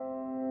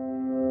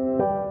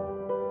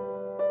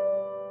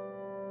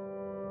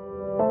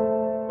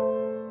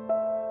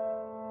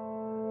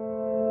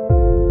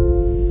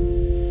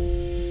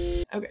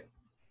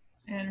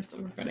We're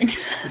still recording.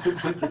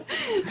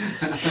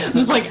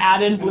 Just like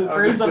add in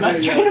bloopers of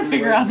us trying to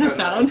figure out the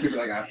sound.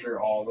 Like after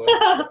all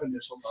the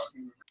initial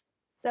talking.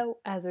 So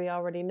as we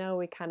already know,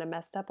 we kind of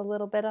messed up a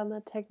little bit on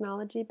the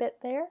technology bit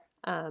there.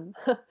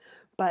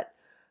 But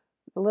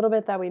a little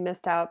bit that we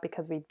missed out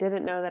because we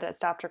didn't know that it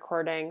stopped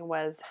recording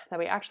was that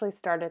we actually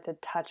started to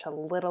touch a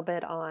little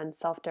bit on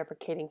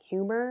self-deprecating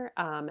humor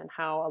and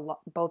how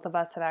both of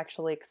us have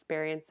actually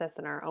experienced this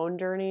in our own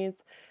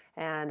journeys.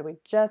 And we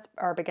just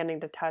are beginning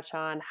to touch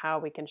on how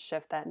we can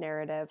shift that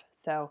narrative.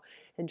 So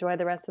enjoy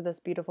the rest of this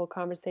beautiful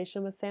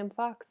conversation with Sam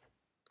Fox.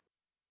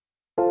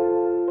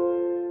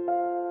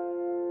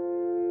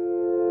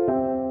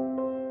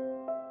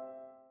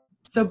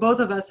 So both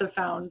of us have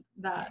found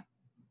that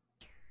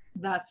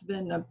that's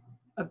been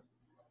a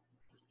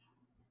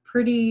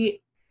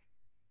pretty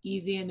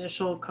easy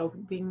initial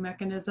coping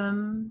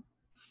mechanism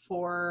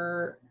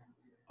for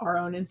our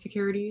own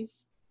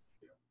insecurities.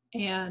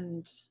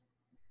 And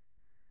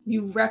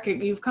you've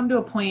come to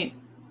a point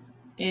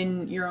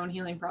in your own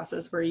healing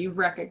process where you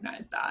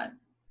recognize that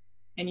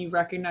and you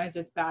recognize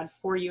it's bad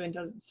for you and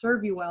doesn't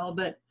serve you well,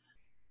 but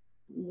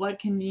what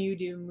can you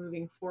do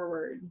moving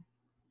forward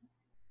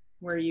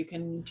where you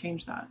can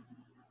change that?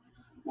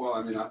 Well,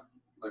 I mean,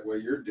 like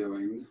what you're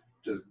doing,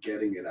 just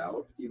getting it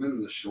out, even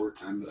in the short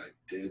time that I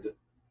did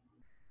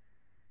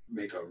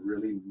make a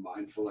really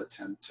mindful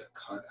attempt to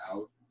cut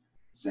out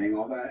saying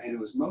all that. And it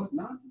was not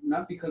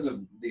because of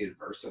the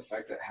adverse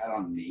effect it had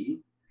on me.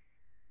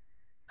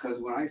 Because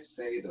when I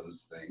say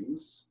those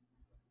things,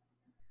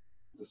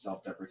 the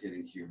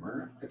self-deprecating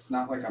humor, it's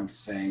not like I'm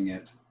saying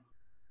it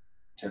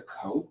to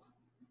cope.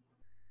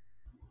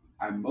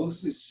 I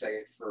mostly say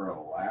it for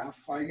a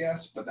laugh, I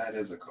guess, but that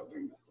is a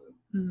coping method.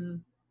 Mm-hmm.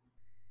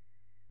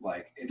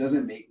 Like, it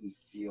doesn't make me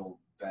feel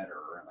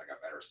better in like a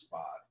better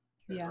spot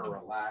or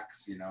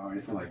relax, or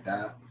anything like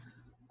that.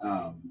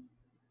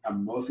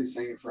 I'm mostly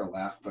saying it for a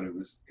laugh, but it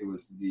was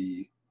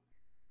the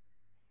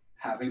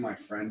having my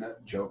friend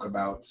joke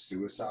about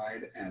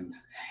suicide and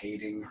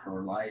hating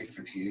her life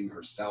and hating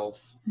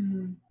herself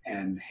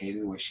and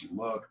hating the way she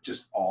looked,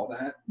 just all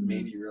that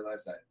made me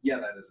realize that,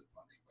 that isn't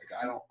funny.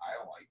 Like, I don't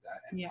like that.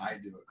 And I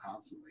do it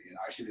constantly. And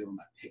I should be the one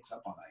that picks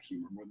up on that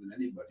humor more than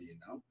anybody,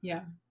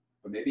 Yeah.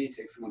 But maybe it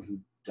takes someone who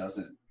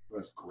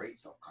has great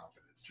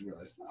self-confidence to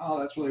realize, oh,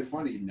 that's really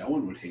funny. No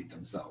one would hate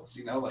themselves,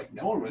 like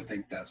no one would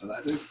think that. So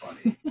that is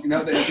funny. They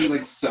have to be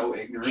like so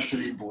ignorant to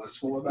be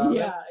blissful about it.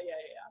 Yeah.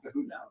 So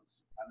who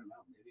knows? I don't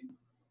know, maybe.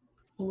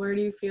 Where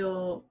do you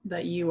feel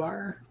that you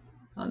are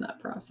on that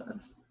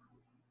process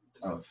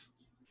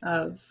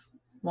of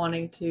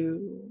wanting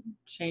to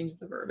change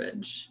the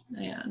verbiage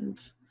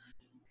and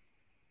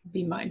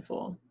be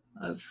mindful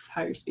of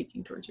how you're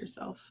speaking towards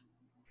yourself?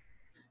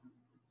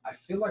 I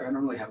feel like I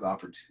don't really have the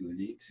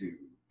opportunity to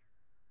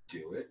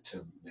do it,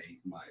 to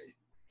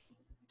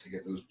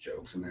get those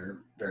jokes in there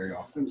very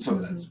often. So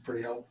that's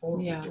pretty helpful.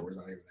 Yeah. The door's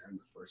not even there in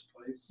the first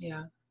place.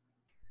 Yeah.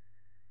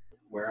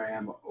 Where I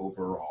am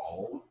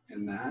overall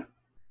in that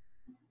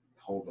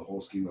the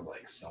whole scheme of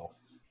like self,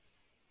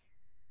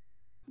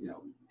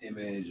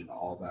 image and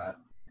all that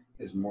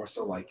is more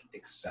so like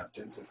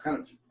acceptance. It's kind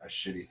of a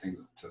shitty thing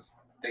to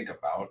think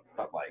about,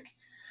 but like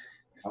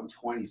if I'm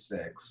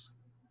 26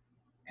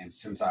 and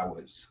since I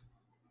was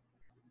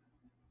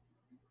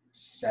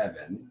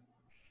 7,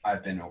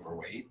 I've been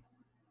overweight,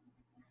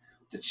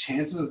 the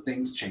chances of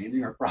things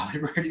changing are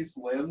probably pretty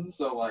slim.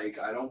 So like,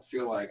 I don't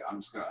feel like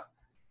I'm just gonna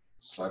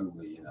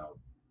suddenly,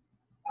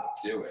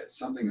 do it.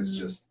 Something is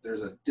just,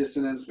 there's a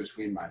dissonance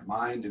between my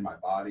mind and my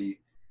body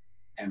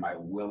and my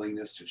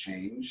willingness to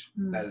change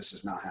that is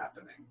just not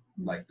happening.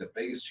 Like the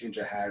biggest change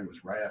I had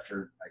was right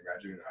after I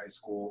graduated high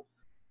school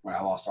when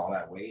I lost all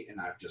that weight,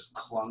 and I've just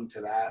clung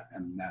to that,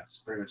 and that's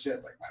pretty much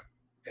it. Like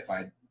if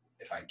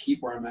I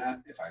keep where I'm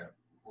at, if I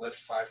lift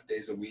 5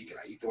 days a week and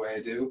I eat the way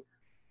I do,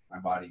 my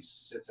body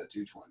sits at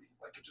 220.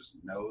 Like it just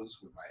knows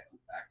with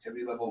my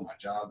activity level, my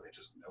job, it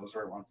just knows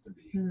where it wants to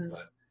be.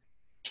 But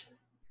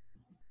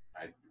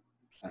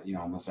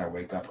unless I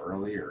wake up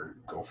early or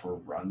go for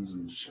runs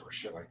and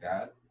shit like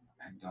that,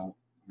 I don't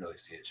really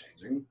see it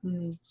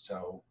changing.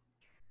 So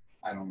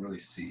I don't really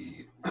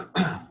see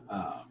the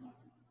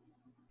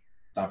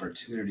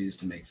opportunities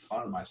to make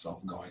fun of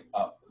myself going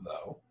up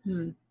though.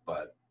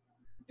 But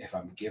if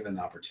I'm given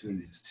the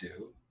opportunities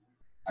to,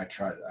 I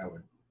try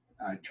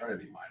to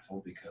be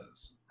mindful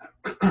because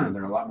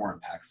they're a lot more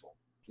impactful.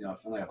 If you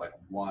only have like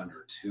 1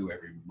 or 2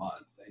 every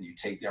month and you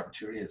take the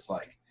opportunity, it's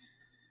like,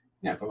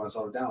 I put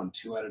myself down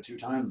 2 out of 2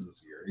 times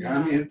this year. You know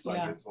what I mean? It's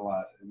like, it's a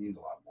lot, it means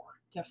a lot more.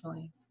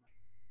 Definitely.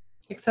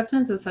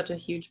 Acceptance is such a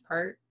huge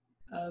part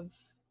of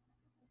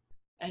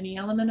any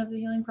element of the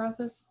healing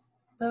process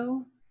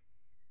though,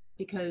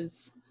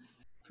 because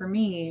for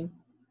me,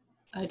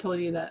 I told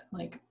you that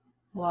like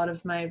a lot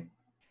of my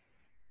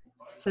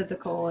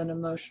physical and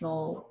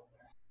emotional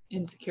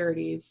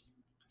insecurities,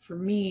 for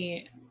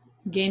me,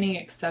 gaining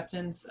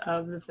acceptance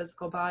of the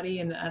physical body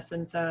and the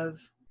essence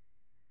of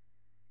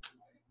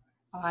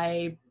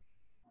I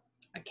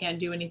can't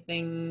do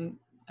anything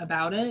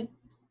about it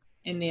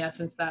in the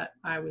essence that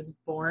I was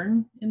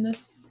born in this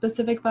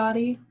specific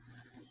body.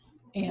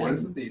 And what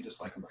is it that you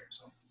dislike about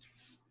yourself?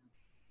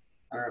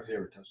 I don't know if you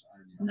ever touched on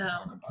it.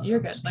 No,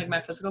 you're good. Like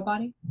my physical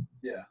body?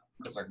 Yeah,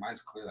 because like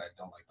mine's clearly I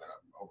don't like that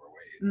I'm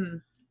overweight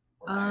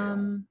or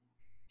pale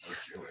or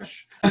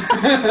Jewish.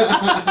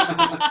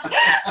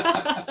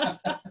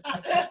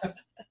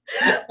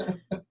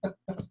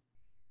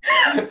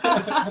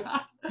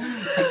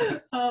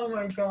 Oh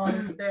my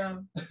God,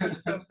 Sam.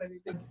 That's so funny.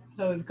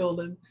 That was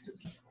golden.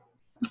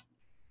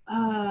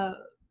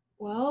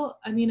 Well,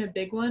 I mean, a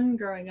big one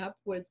growing up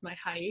was my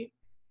height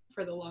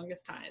for the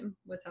longest time,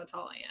 was how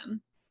tall I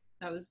am.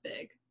 That was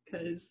big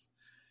because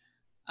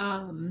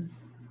I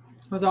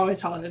was always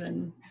taller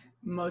than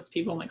most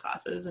people in my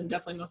classes and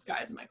definitely most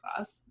guys in my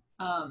class.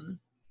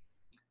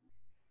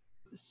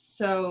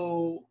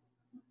 So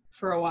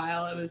for a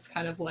while, it was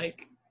kind of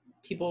like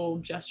people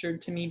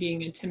gestured to me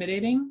being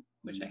intimidating,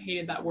 which I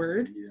hated that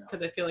word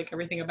because I feel like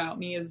everything about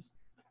me is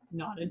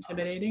not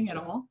intimidating at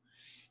all.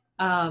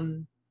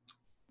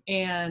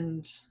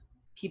 And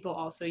people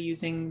also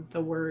using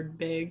the word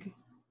big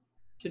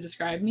to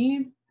describe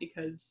me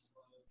because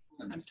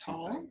I'm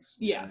tall.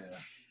 Yeah.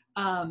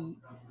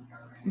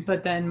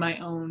 But then my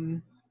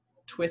own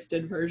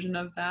twisted version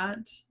of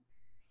that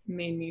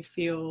made me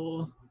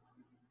feel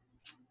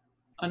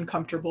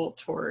uncomfortable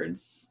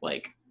towards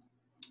like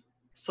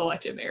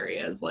selective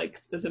areas, like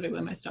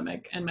specifically my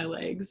stomach and my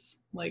legs,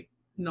 like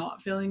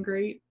not feeling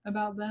great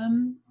about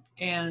them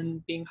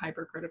and being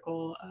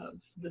hypercritical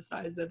of the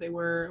size that they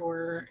were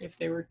or if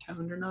they were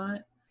toned or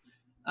not,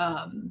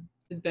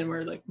 has been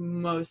where like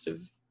most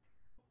of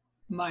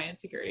my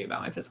insecurity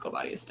about my physical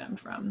body is stemmed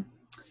from.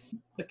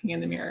 Looking in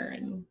the mirror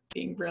and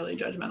being really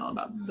judgmental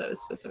about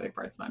those specific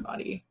parts of my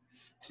body.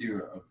 Do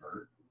you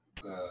avert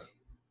the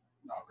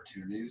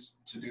opportunities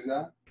to do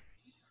that?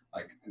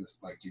 Like, do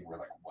you wear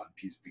like one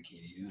piece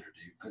bikinis, or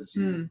do you, because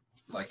you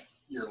like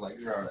your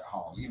legs are out at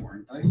Halloween,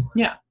 weren't they?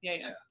 Yeah.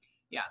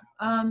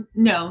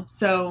 No,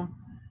 so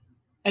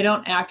I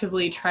don't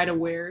actively try to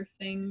wear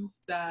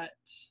things that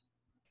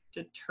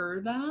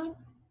deter that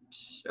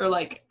or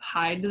like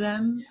hide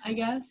them, I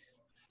guess.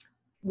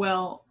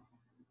 Well,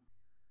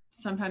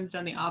 sometimes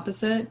done the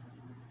opposite,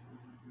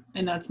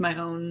 and that's my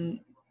own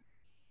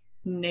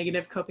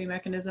negative coping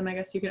mechanism, I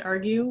guess you could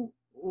argue,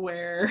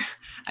 where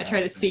I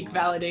try to seek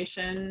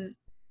validation,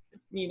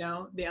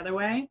 the other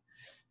way.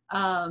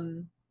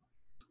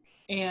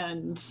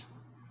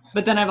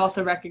 But then I've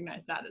also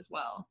recognized that as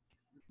well.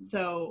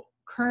 So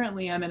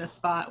currently I'm in a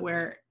spot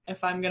where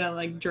if I'm going to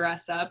like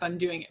dress up, I'm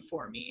doing it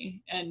for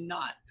me and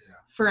not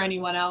for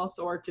anyone else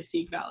or to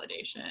seek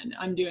validation.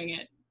 I'm doing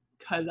it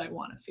because I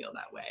want to feel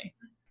that way.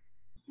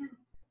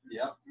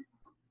 Yep.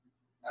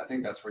 I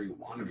think that's where you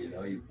want to be,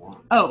 though. You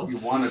want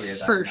to be at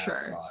that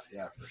spot.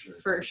 Yeah, for sure.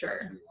 For sure.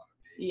 That's where you want to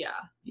be.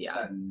 Yeah.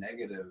 That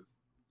negative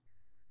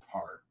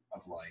part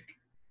of like,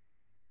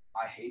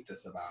 I hate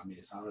this about me,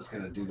 so I'm just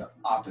gonna do the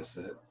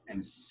opposite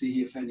and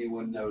see if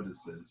anyone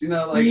notices.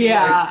 Like,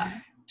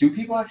 do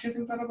people actually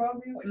think that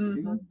about me? Like, do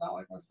people not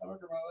like my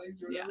stomach or my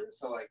legs or whatever?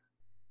 So like,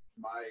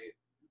 why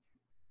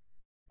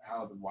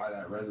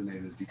that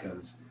resonated is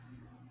because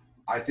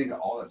I think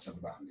all that stuff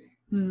about me.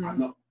 I'm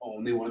the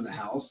only one in the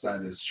house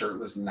that is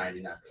shirtless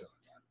 99% of the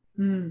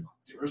time.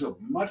 There's a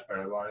much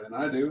better body than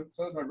I do.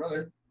 So does my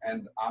brother.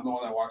 And I'm the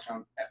one that walks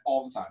around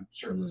all the time,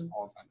 shirtless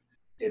all the time.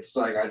 It's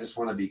like, I just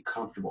want to be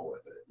comfortable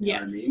with it. You know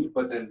what I mean?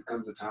 But then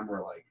comes a time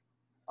where like,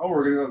 oh,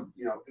 we're going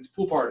to go, it's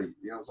pool party,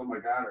 something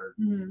like that. Or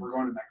we're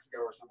going to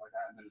Mexico or something like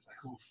that. And then it's like,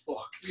 oh,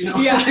 fuck.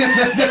 Yeah.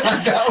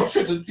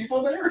 There's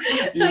people there.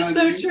 That's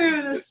so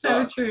true. That's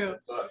so true.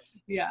 It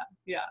sucks. Yeah.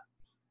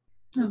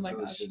 Oh my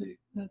gosh. Shitty.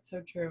 That's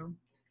so true.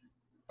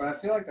 But I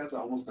feel like that's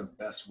almost the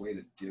best way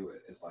to do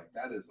it. Is like,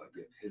 that is like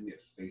the epitome of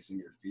facing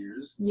your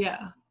fears.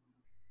 Yeah.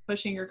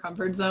 Pushing your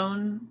comfort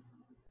zone.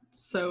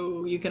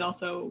 So you can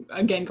also,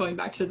 again, going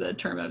back to the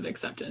term of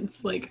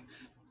acceptance, like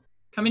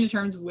coming to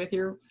terms with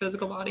your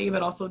physical body,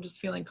 but also just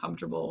feeling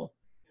comfortable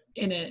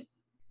in it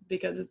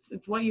because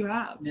it's what you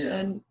have.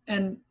 Yeah.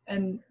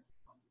 And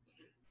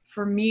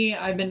for me,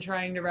 I've been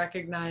trying to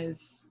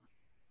recognize,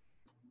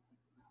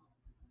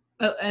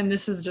 and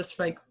this is just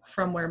like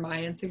from where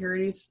my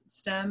insecurities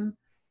stem,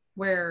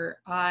 where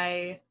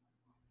I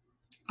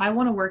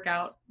want to work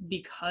out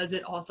because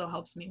it also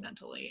helps me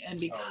mentally and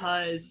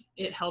because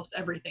it helps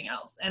everything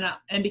else.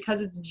 And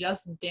because it's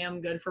just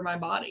damn good for my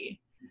body.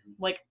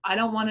 Like, I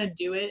don't want to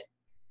do it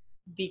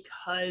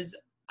because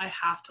I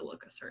have to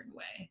look a certain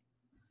way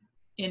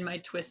in my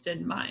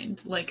twisted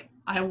mind. Like,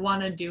 I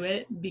want to do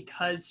it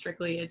because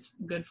strictly it's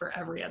good for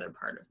every other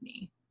part of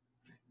me.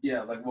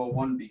 Yeah. Like, well,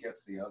 one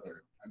begets the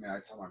other. I mean, I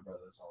tell my brother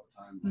this all the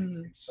time.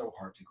 Like, it's so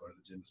hard to go to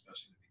the gym,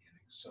 especially in the beginning.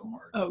 So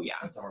hard. Oh yeah.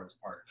 That's the hardest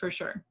part. For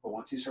sure. But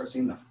once you start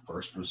seeing the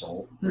first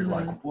result, you're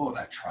like, whoa,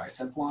 that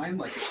tricep line,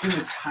 like it's in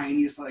the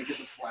tiniest, like it's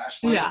a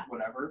flashlight,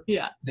 whatever.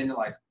 Yeah. Then you're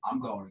like,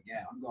 I'm going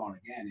again.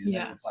 And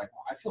then it's like,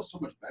 well, I feel so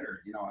much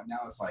better. And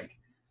now it's like,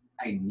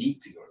 I need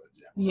to go to the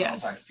gym.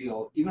 Yes. Else I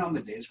feel, even on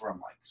the days where I'm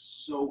like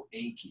so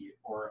achy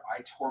or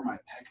I tore my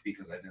pec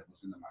because I didn't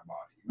listen to my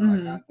body,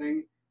 that kind of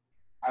thing.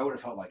 I would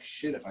have felt like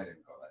shit if I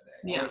didn't go that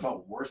day. I would have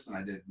felt worse than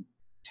I did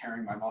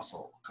tearing my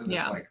muscle, because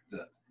it's like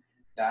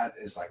that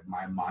is like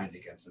my mind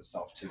against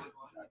itself to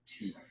a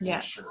T,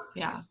 for sure.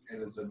 Yeah. It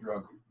is a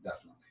drug,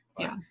 definitely.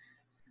 But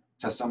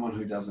to someone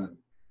who doesn't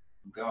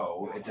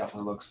go, it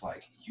definitely looks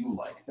like you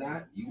like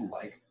that. You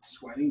like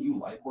sweating. You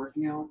like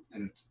working out,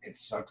 and it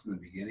sucks in the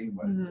beginning,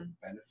 but the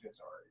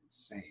benefits are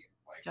insane.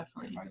 Like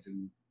definitely. if I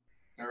didn't,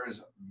 there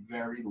is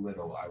very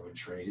little I would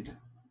trade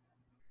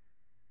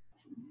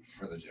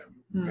for the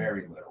gym.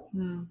 Very little.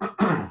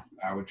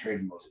 I would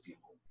trade most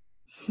people.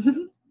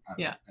 And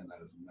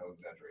that is no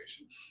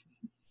exaggeration.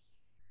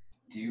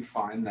 Do you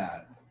find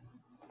that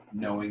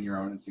knowing your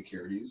own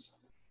insecurities,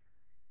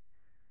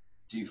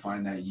 do you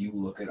find that you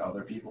look at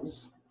other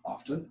people's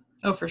often?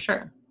 Oh, for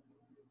sure.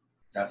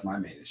 That's my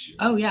main issue.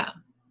 Oh, yeah.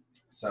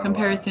 So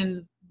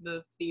comparison's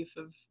the thief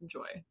of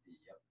joy. Yep.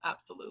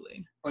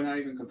 Absolutely. But not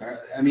even compare.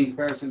 I mean,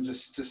 comparison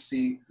just to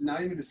see,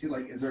 not even to see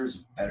like, is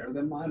theirs better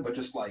than mine, but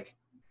just like,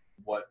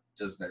 what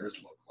does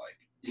theirs look like?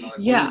 You know,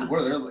 like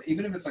what are their,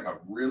 even if it's like a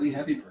really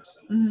heavy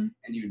person,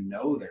 and you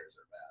know theirs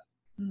are bad,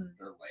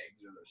 their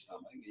legs or their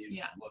stomach, and you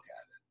just look at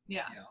it.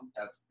 Yeah. You know,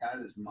 that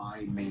is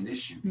my main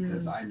issue,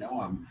 because I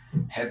know I'm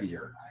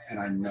heavier, and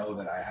I know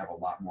that I have a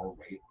lot more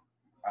weight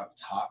up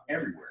top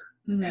everywhere,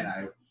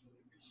 and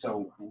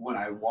so when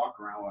I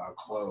walk around without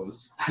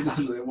clothes,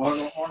 I walk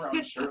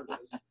around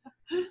shirtless,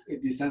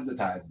 it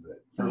desensitizes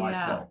it for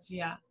myself.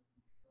 Yeah.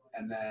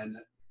 And then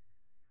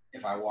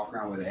if I walk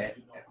around with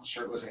it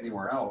shirtless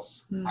anywhere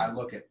else, I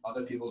look at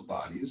other people's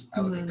bodies.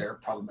 I look at their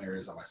problem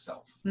areas of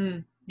myself.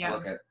 I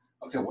look at,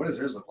 okay, what does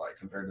theirs look like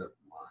compared to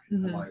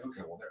mine? I'm like,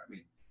 okay, well,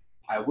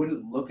 I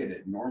wouldn't look at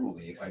it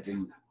normally if I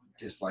didn't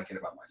dislike it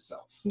about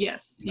myself.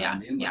 Yes. You know what I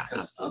mean? Like,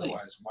 because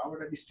otherwise, why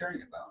would I be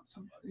staring at that on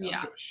somebody? I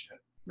don't give a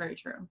shit. Very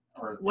true.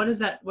 What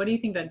do you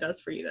think that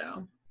does for you,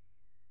 though,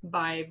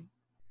 by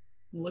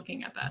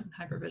looking at that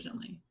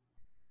hypervigilantly?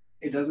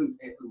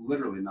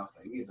 Literally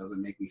nothing. It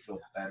doesn't make me feel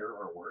better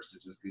or worse.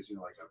 It just gives me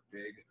like a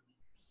big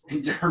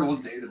internal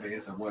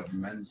database of what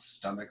men's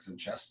stomachs and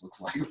chests looks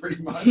like,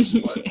 pretty much.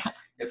 But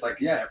it's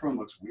like, everyone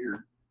looks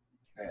weird.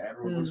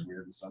 Everyone looks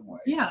weird in some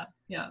way. Yeah.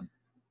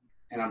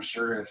 And I'm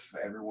sure if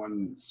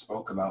everyone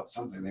spoke about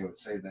something, they would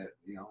say that,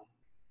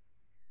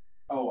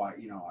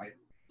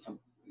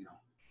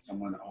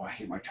 someone, I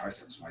hate my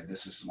triceps, my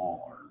this is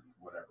small, or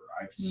whatever.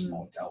 I have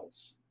small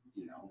delts.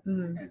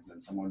 And then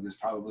someone is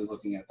probably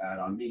looking at that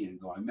on me and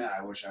going, man,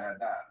 I wish I had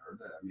that, or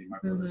that. I mean, my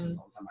brother says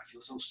all the time, I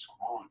feel so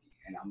scrawny,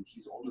 and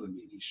he's older than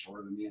me, and he's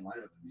shorter than me, and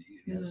lighter than me, and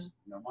he has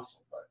no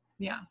muscle. But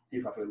he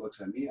probably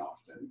looks at me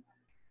often,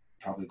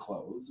 probably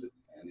clothed,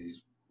 and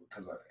he's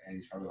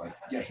probably like,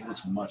 he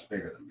looks much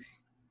bigger than me,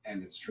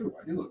 and it's true,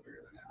 I do look bigger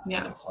than him.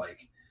 Yeah, but it's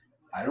like,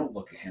 I don't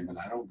look at him and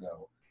I don't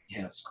go,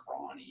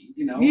 scrawny,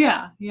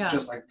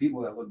 Just like people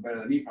that look better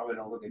than me probably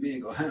don't look at me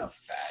and go, fatty,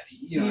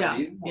 what I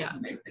mean? Well,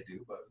 maybe they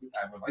do, but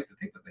I would like to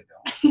think that they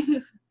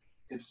don't.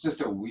 It's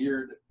just I feel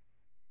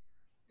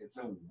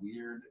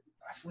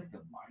like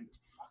the mind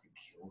just fucking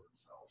kills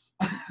itself.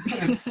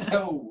 It's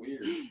so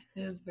weird.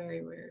 It is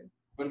very weird.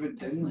 But if it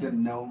didn't,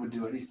 then no one would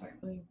do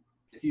anything.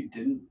 If you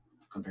didn't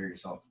compare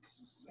yourself to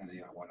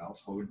anyone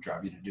else, what would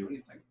drive you to do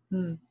anything?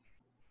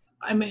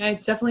 I mean,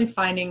 it's definitely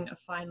finding a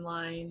fine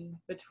line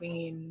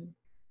between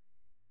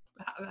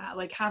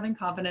like having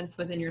confidence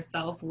within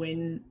yourself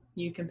when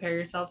you compare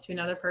yourself to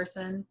another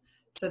person,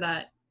 so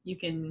that you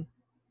can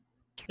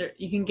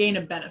gain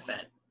a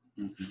benefit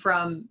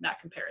from that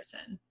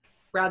comparison,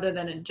 rather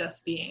than it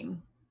just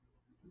being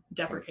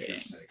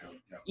deprecating.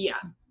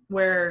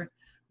 Where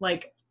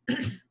like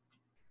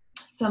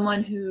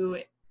someone who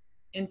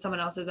in someone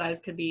else's eyes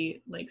could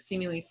be like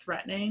seemingly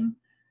threatening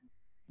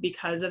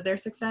because of their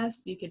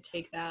success, you could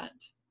take that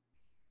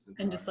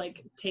and just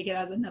like take it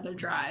as another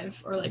drive,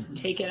 or like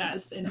take it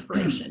as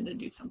inspiration to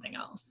do something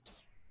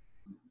else.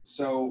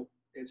 So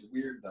it's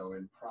weird though,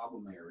 in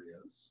problem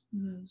areas.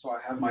 So I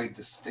have my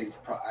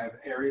I have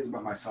areas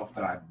about myself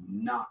that I'm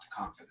not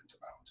confident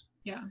about.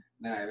 Yeah.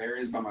 Then I have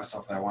areas about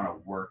myself that I want to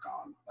work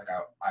on. Like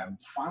I'm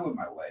fine with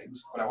my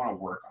legs, but I want to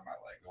work on my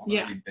legs. I want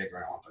them to be bigger,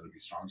 and I want them to be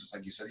strong. Just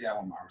like you said, I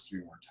want my arms to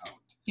be more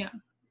toned. Yeah.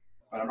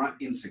 But I'm not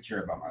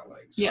insecure about my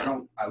legs.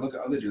 So I look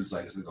at other dudes'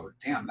 legs and go,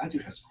 damn, that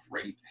dude has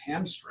great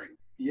hamstring.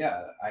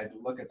 Yeah, I'd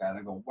look at that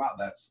and go, wow,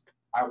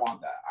 I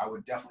want that. I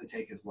would definitely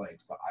take his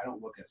legs, but I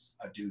don't look at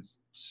a dude's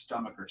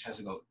stomach or chest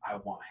and go, I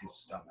want his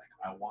stomach.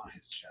 I want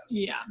his chest.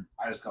 Yeah.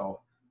 I just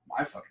go,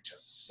 my fucking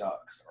chest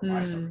sucks, or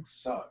my stomach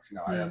sucks.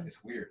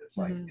 It's weird. It's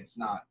like,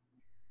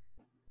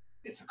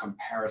 it's a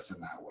comparison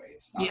that way.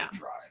 It's not a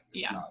drive.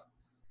 It's not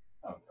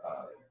a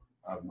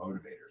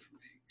motivator for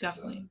me.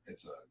 Definitely.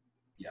 It's a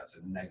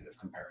negative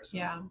comparison.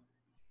 Yeah.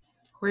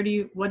 What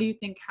do you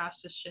think has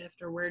to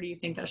shift, or where do you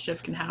think that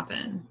shift can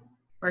happen,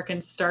 or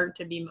can start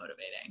to be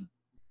motivating?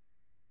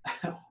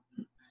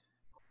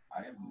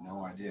 I have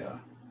no idea.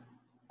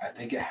 I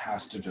think it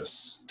has to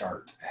just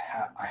start.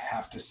 I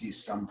have to see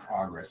some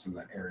progress in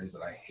the areas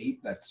that I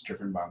hate, that's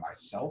driven by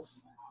myself,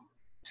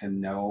 to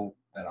know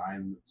that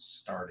I'm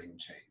starting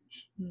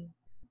change.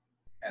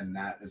 And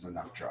that is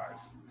enough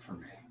drive for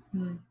me.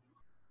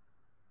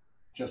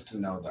 Just to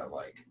know that,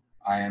 like,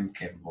 I am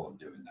capable of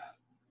doing that.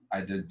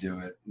 I did do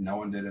it. No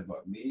one did it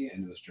but me,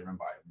 and it was driven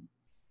by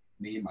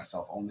me,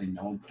 myself only.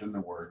 No one put in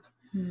the work.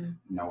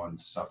 No one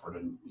suffered,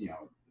 and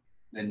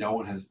and no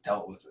one has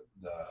dealt with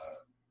the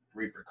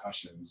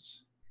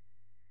repercussions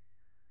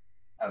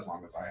as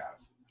long as I have.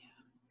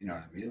 You know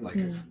what I mean? Like,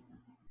 if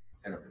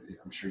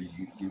I'm sure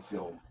you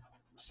feel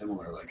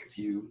similar. Like, if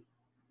you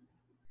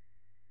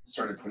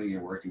started putting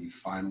in work and you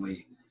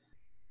finally,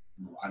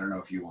 I don't know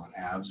if you want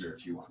abs or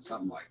if you want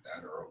something like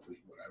that or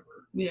oblique,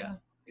 whatever. Yeah.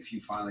 If you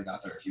finally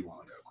got there, if you want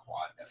like a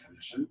quad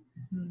definition,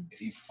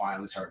 if you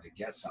finally started to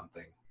get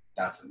something,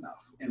 that's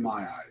enough. In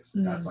my eyes,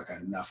 that's like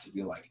enough to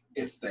be like,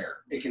 it's there.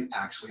 It can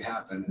actually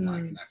happen and I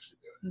can actually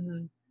do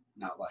it.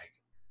 Not like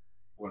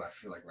what I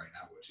feel like right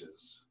now, which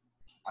is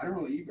I don't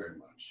really eat very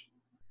much.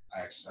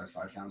 I exercise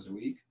 5 times a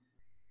week.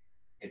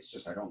 It's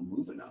just I don't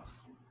move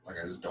enough. Like,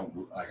 I just don't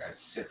move. Like, I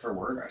sit for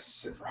work, I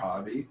sit for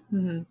hobby.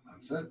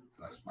 That's it.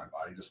 That's my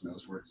body just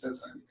knows where it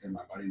says. And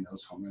my body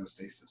knows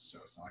homeostasis, so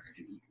it's not like I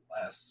can eat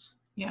less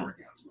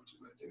working out as much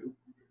as I do.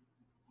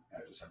 I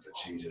just have to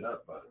change it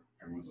up. But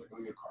everyone's like,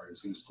 "Oh, your cardio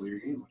is going to slow your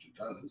gains," which it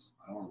does.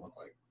 I don't want to look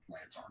like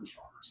Lance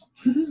Armstrong or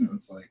something. So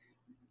it's like,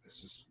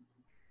 it's just,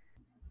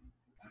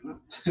 I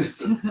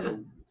don't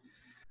know.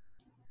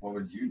 What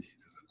would you need?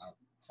 Is it not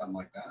something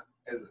like that?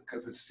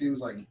 Because it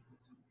seems like,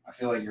 I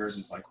feel like yours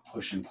is like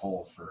push and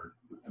pull for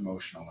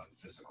emotional and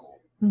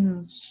physical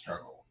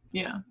struggle.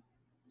 Yeah.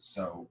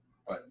 So,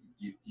 but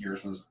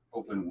yours was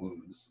open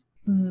wounds,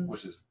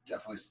 which is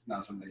definitely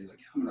not something that you're like,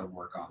 I'm going to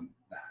work on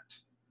that.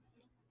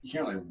 You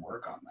can't really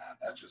work on that.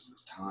 That just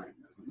is time,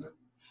 isn't it?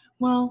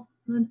 Well,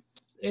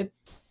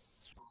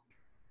 it's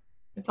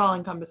all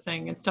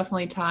encompassing. It's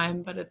definitely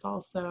time, but it's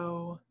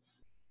also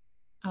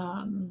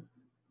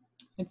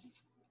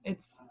it's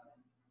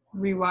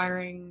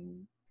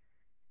rewiring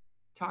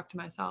talk to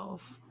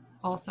myself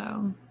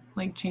also.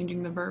 Like,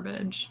 changing the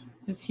verbiage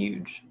is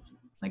huge,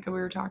 like we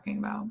were talking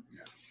about.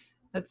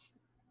 That's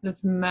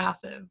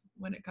massive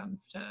when it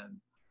comes to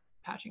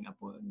patching up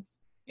wounds.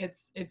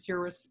 It's your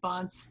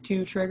response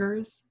to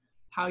triggers,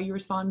 how you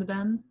respond to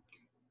them,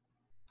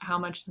 how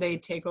much they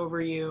take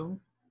over you,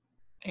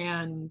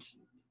 and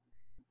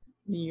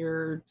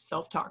your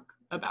self-talk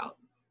about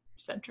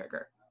said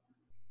trigger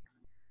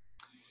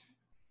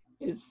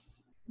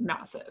is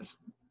massive.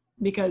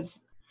 Because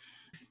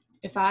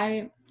if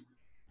I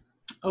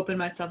open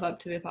myself up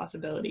to the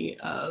possibility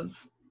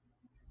of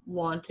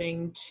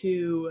wanting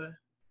to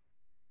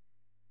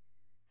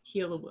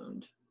heal a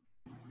wound,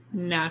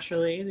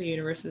 naturally the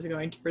universe is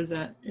going to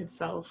present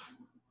itself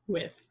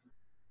with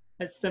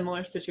a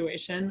similar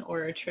situation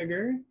or a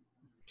trigger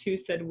to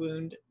said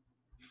wound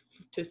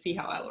to see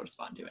how I'll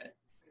respond to it,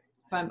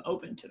 if I'm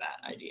open to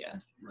that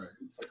idea. Right.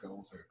 It's like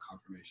almost like a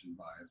confirmation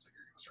bias. Like,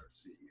 you're going to start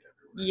seeing it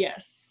everywhere.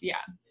 Yes. Yeah.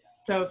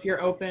 So if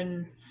you're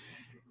open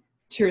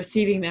to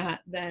receiving that,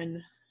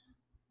 then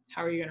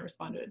how are you going to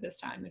respond to it this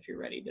time if you're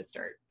ready to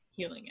start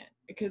healing it?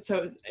 Because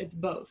so it's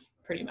both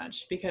pretty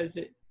much, because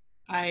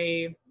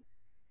I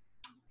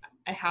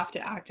have to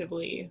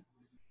actively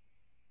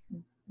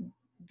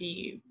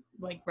be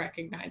like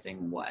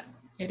recognizing what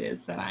it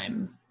is that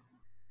I'm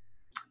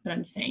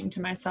saying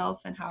to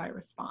myself and how I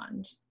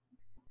respond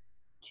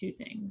to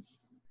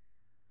things.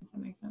 If that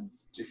makes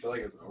sense. Do you feel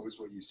like it's always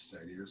what you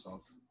say to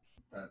yourself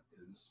that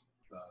is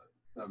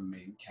the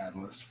main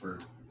catalyst for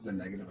the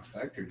negative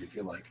effect? Or do you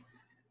feel like,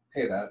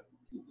 hey, that,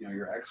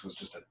 your ex was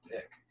just a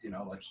dick,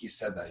 like he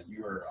said that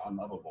you are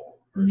unlovable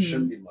or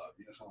shouldn't be loved,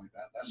 something like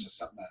that? That's just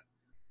something that,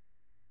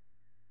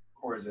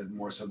 or is it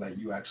more so that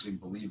you actually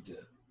believed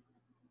it?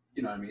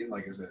 You know what I mean?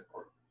 Like, is it,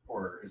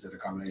 or is it a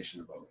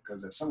combination of both?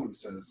 Because if someone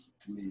says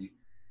to me,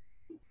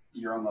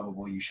 you're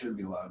unlovable, you shouldn't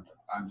be loved,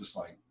 I'm just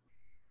like,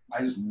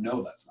 I just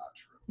know that's not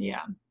true.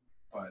 Yeah.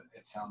 But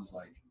it sounds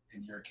like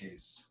in your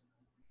case,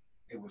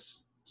 it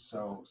was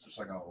such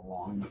like a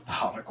long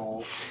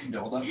methodical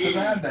build up to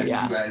that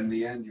you, in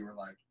the end, you were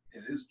like,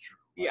 it is true.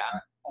 Like,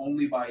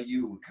 only by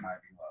you can I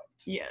be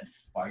loved.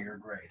 Yes. By your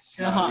grace.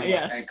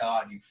 Yes. Thank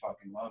God you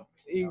fucking love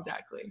me.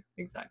 Exactly.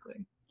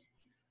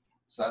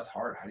 So that's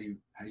hard. How do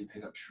you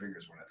pick up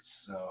triggers when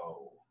it's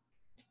so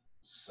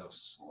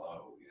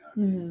slow?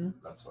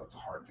 That's a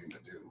hard thing to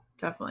do.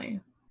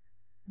 Definitely.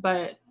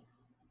 But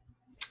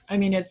I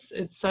mean, it's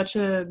such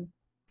a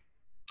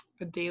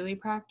daily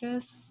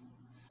practice.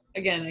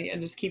 Again, I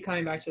just keep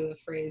coming back to the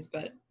phrase,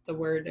 but the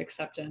word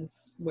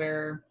acceptance,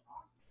 where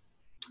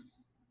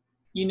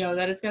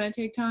that it's going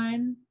to take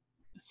time.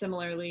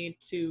 Similarly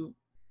to,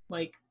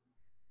 like,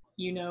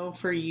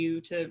 for you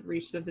to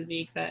reach the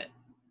physique that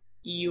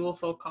you will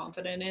feel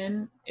confident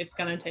in, it's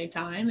going to take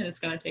time and it's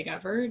going to take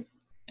effort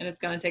and it's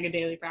going to take a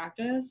daily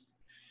practice.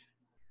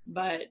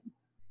 But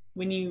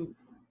when you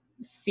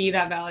see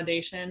that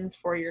validation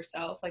for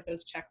yourself, like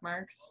those check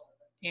marks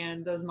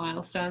and those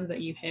milestones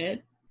that you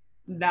hit,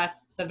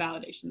 that's the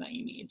validation that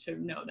you need to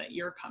know that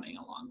you're coming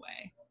a long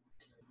way.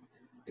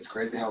 It's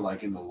crazy how,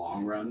 like, in the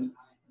long run,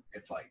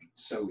 it's like,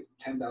 so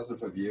 10,000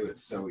 foot view,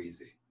 it's so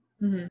easy.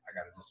 Mm-hmm. I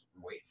got to just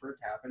wait for it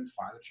to happen,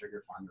 find the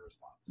trigger, find the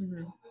response.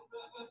 Mm-hmm.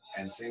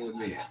 And same with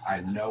me.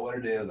 I know what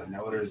it is. I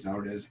know what it is. Know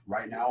what it is.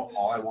 Right now,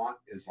 all I want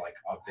is like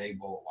a big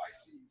bowl of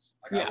YCs.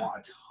 Like I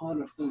want a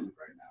ton of food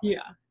right now.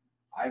 Yeah.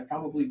 I've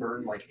probably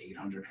burned like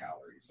 800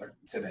 calories like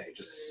today,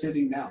 just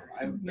sitting down.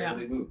 I've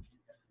barely moved.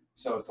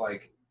 So it's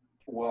like,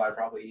 will I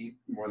probably eat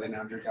more than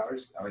 100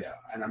 calories? Oh yeah.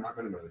 And I'm not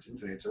going to go to the gym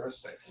today. It's a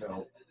rest day.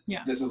 So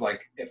this is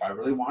like, if I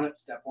really want it,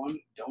 step one,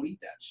 don't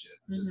eat that shit.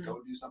 Just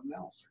go do something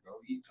else or go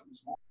eat something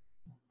small.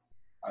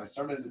 I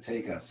started to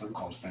take something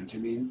called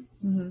phentermine,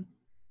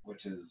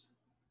 which is,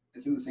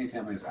 it's in the same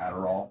family as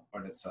Adderall,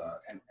 but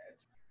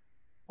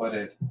but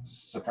it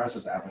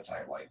suppresses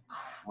appetite like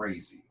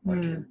crazy.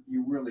 Like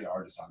you really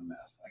are just on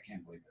meth. I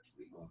can't believe it's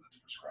legal and it's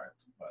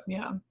prescribed. But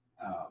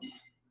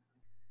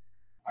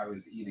I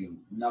was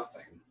eating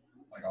nothing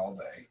like all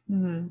day.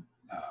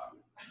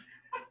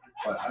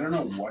 But I don't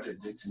know what it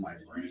did to my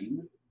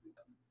brain.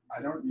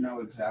 I don't know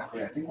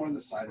exactly. I think one of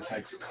the side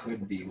effects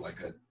could be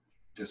like a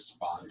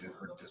despondent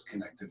or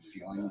disconnected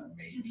feeling,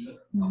 maybe.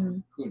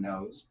 Who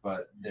knows?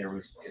 But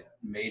it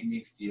made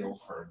me feel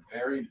for a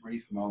very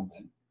brief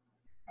moment.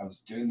 I was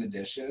doing the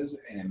dishes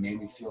and it made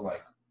me feel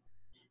like,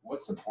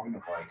 what's the point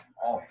of like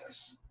all of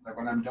this? Like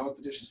when I'm done with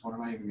the dishes, what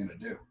am I even going to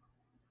do?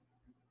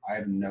 I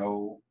have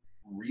no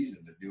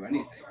reason to do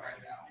anything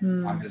right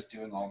now. I'm just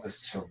doing all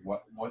this to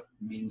what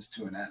means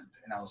to an end.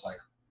 And I was like,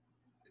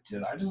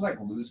 did I just like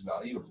lose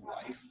value of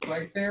life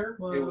right there?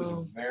 Whoa. It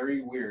was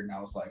very weird. And I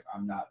was like,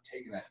 I'm not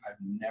taking that.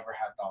 I've never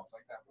had thoughts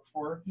like that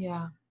before.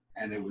 Yeah.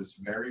 And it was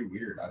very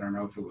weird. I don't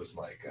know if it was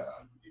like,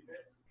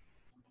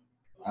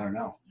 I don't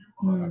know,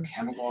 a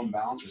chemical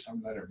imbalance or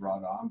something that it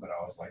brought on, but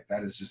I was like,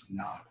 that is just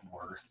not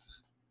worth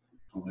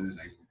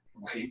losing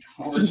weight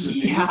for to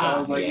me. So I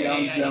was like,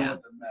 I'm done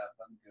with the meth.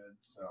 I'm good.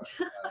 So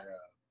I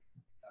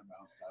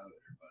bounced out of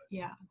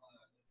there.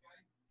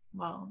 But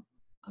well,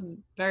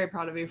 I'm very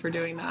proud of you for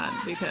doing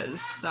that,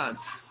 because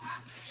that's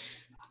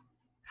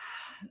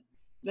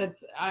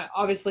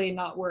obviously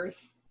not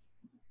worth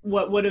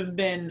what would have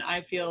been,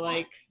 I feel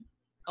like,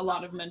 a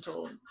lot of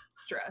mental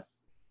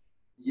stress.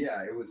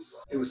 Yeah, it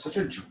was such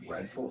a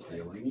dreadful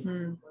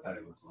feeling that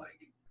it was like,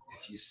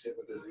 if you sit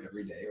with this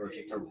every day, or if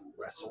you have to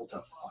wrestle to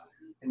find.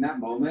 In that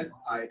moment,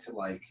 I had to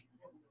like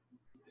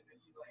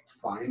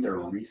find a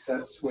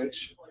reset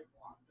switch,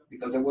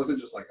 because it wasn't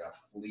just like a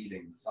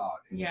fleeting thought.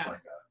 It was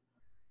like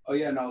oh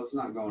yeah, no, it's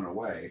not going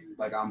away.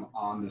 Like I'm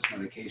on this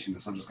medication,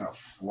 that's not just gonna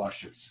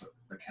flush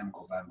the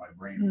chemicals out of my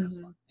brain because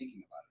I'm not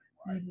thinking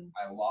about it anymore.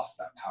 I lost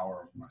that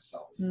power over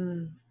myself.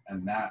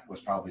 And that was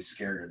probably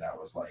scarier. That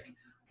was like,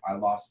 I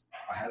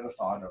had a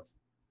thought of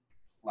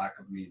lack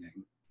of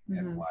meaning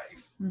in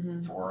life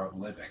for a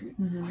living,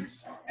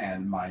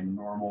 and my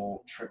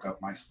normal trick up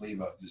my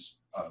sleeve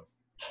of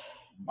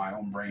my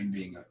own brain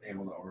being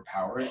able to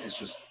overpower it is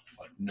just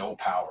like no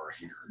power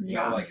here. You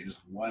know, like it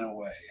just went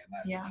away,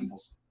 and that people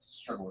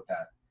struggle with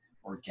that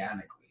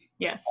organically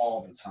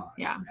all the time.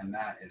 Yeah. And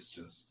that is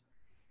just,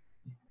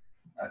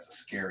 that's a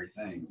scary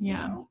thing.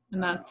 Yeah. You know?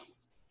 And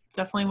that's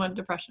definitely what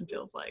depression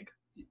feels like.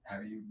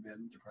 Have you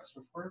been depressed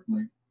before?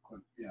 Like,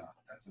 yeah,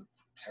 that's a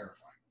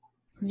terrifying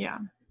thing. Yeah.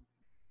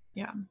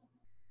 Yeah.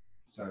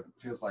 So it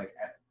feels like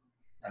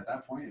at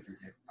that point, if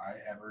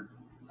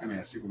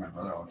I speak with my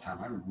brother all the time,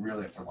 I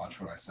really have to watch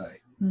what I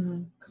say,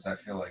 because I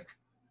feel like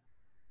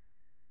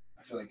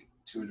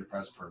to a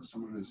depressed person,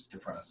 someone who's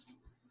depressed,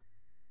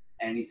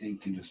 anything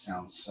can just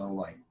sound so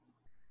like,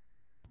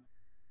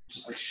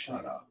 just like,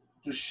 shut up,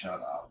 just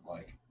shut up.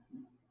 Like,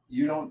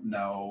 you don't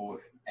know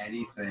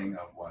anything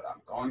of what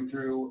I'm going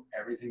through.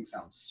 Everything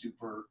sounds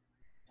super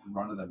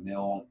run of the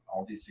mill.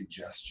 All these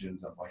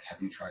suggestions of like,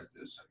 have you tried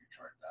this? Have you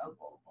tried that?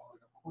 Blah, blah, blah.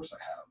 Like, of course I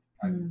have.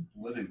 I'm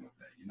living with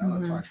it. You know,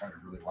 that's why I try to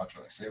really watch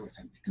what I say with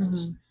him,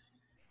 because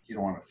you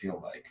don't want to feel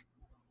like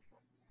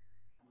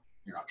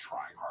you're not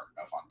trying hard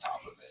enough on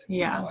top of it.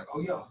 Yeah. You know, like,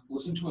 oh yeah,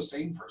 listen to a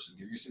sane person,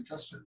 give you a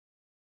suggestion.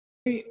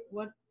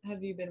 What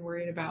have you been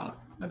worried about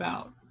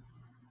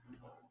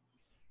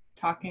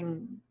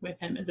talking with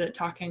him? Is it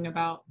talking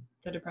about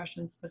the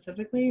depression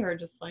specifically, or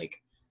just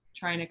like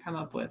trying to come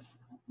up with,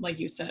 like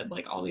you said,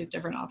 like all these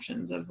different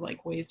options of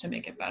like ways to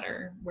make it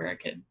better, where it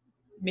could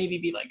maybe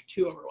be like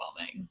too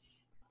overwhelming?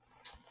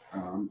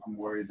 I'm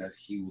worried that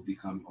he will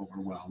become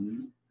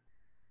overwhelmed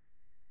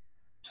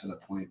to the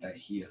point that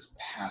he has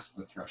passed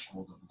the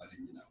threshold of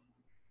letting me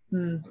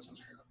know. That's what's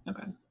scared of.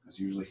 Okay. Because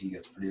usually he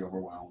gets pretty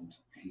overwhelmed.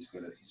 He's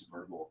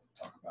verbal,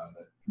 talk about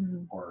it.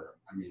 Or,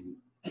 I mean,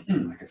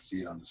 I could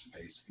see it on his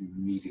face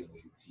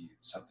immediately when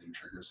something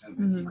triggers him,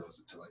 and he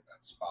goes into like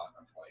that spot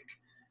of like,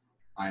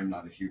 I'm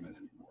not a human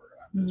anymore.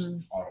 I'm just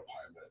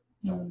autopilot.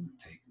 Don't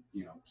take,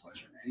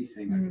 pleasure in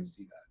anything. I can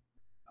see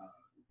that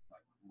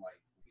like light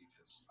leave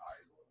his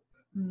eyes a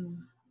little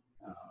bit.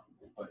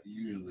 But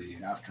usually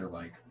after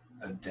like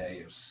a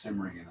day of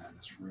simmering in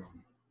his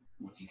room,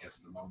 when he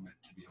gets the moment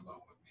to be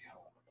alone with me,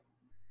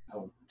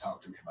 he'll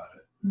talk to me about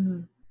it.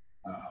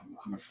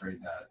 I'm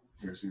afraid that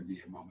there's going to be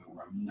a moment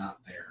where I'm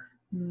not there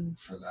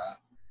for that,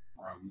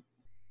 or I'm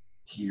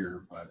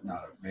here but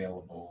not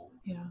available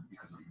Yeah.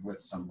 because I'm with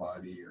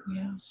somebody or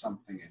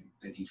something, and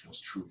then he feels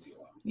truly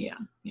alone. Yeah.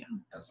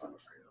 That's what I'm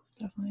afraid of.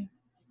 Definitely.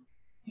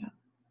 Yeah.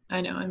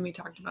 I know, and we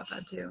talked about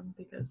that too,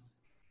 because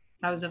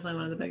that was definitely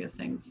one of the biggest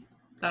things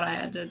that I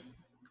had to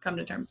come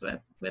to terms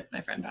with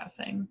my friend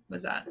passing,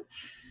 was that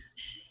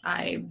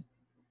I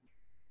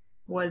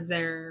was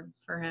there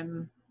for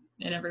him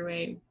in every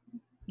way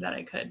that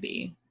I could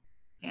be.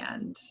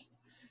 And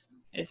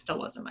it still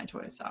wasn't my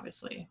choice,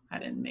 obviously. I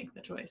didn't make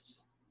the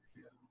choice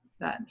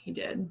that he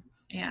did.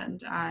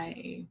 And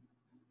I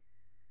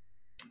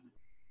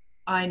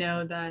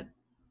know that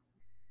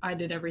I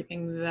did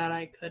everything that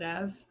I could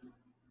have,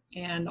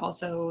 and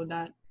also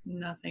that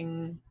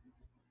nothing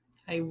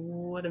I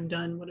would have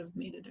done would have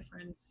made a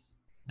difference,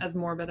 as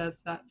morbid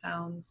as that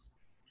sounds.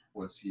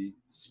 Was he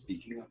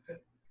speaking of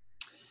it?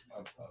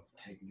 Of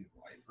taking his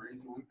life or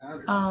anything like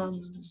that? Or did he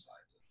just decide?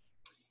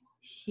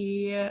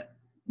 He,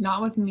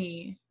 not with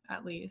me,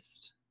 at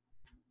least,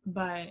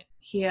 but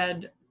he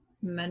had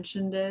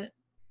mentioned it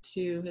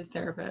to his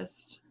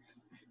therapist,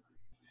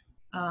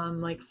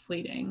 like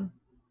fleeting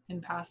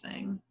in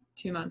passing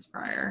 2 months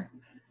prior.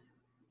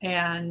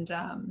 And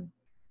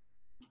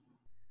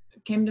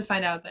came to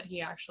find out that he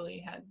actually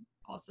had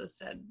also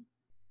said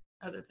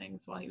other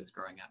things while he was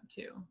growing up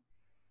too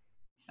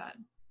that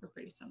were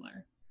pretty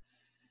similar,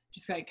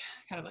 just like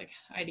kind of like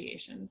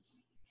ideations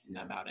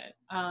about it.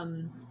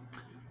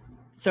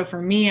 So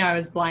for me, I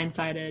was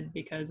blindsided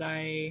because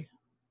I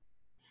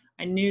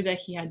knew that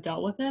he had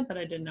dealt with it, but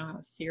I didn't know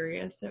how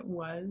serious it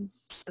was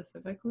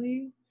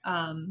specifically.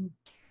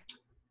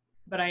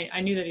 But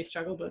I knew that he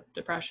struggled with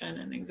depression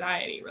and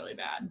anxiety really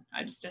bad.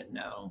 I just didn't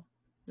know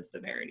the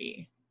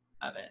severity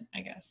of it, I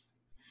guess.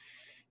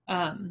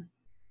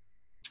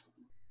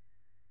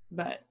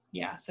 But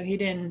yeah, so he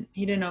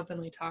didn't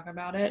openly talk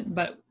about it,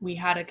 but we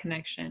had a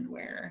connection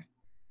where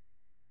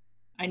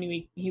I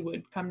knew he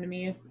would come to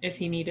me if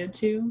he needed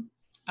to.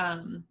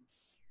 And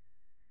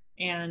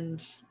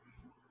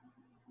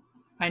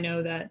I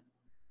know that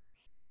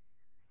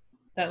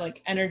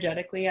like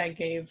energetically I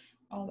gave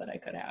all that I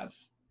could have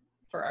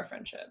for our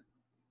friendship.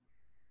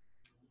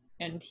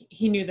 And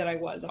he knew that I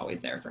was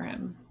always there for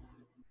him.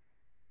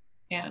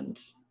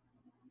 And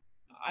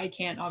I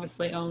can't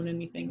obviously own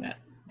anything that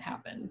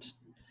happened.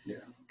 Yeah.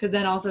 Because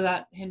then also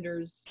that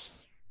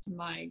hinders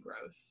my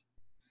growth.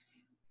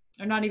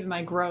 Or not even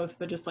my growth,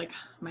 but just like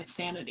my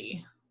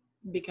sanity.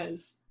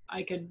 Because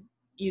I could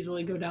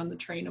easily go down the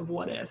train of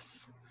what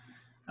ifs,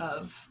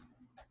 of,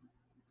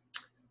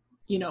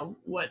 you know,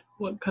 what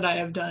could I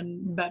have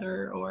done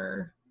better,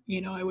 or,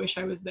 you know, I wish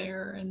I was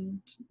there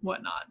and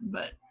whatnot.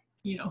 But,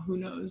 you know, who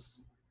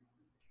knows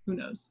what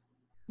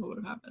would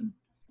have happened.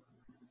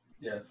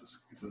 Yeah,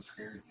 it's a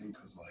scary thing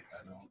because, like,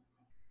 I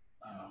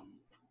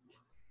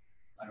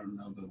don't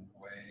know the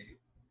way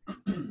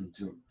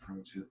to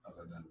approach it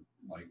other than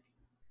like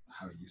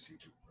how you seem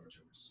to approach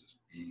it, which is just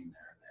being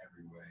there in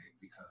every way,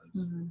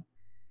 because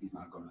he's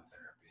not going to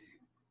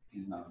therapy.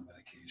 He's not on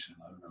medication.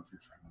 I don't know if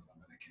your friend was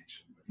on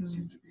medication, but he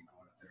seemed to be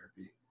going to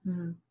therapy.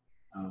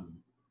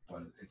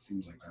 But it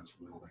seems like that's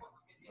really like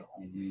the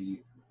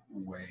only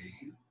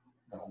way,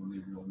 the only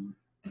real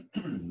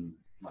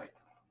like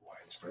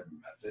widespread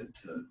method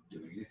to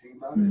do anything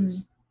about it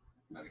is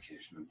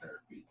medication and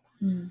therapy.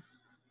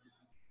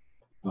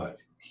 But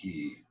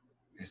he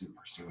isn't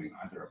pursuing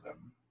either of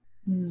them.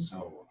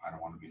 So I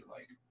don't want to be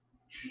like, you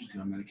should just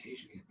get on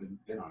medication. He's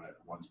been on it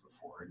once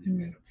before, and it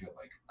made him feel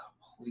like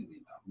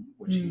completely numb,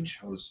 which he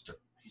chose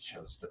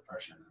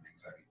depression and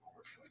anxiety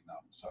over feeling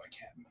numb. So I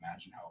can't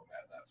imagine how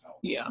bad that felt.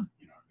 Yeah.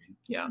 You know what I mean?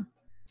 Yeah.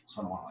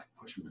 So I don't want to like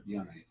push him to be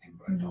on anything,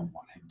 but I don't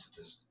want him to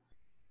just,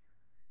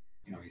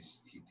 you know, he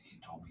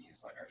told me,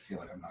 he's like, I feel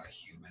like I'm not a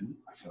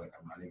human. I feel like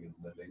I'm not even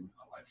living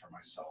a life for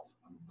myself.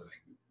 I'm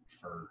living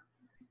for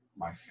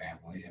my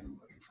family and I'm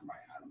living for my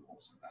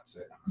animals, and that's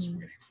it. I'm just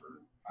waiting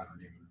for, I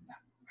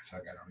feel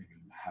like I don't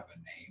even have a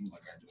name.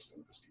 Like I'm just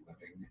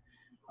living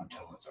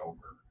until it's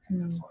over.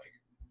 And it's like,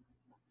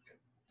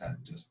 it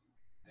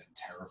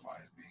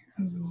terrifies me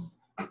because it's,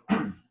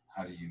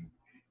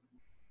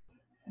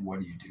 what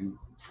do you do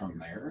from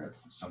there if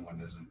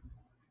someone isn't,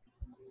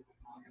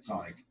 it's not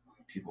like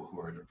people who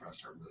are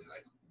depressed are really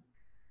like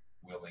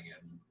willing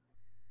and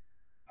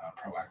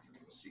proactive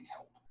to seek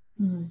help.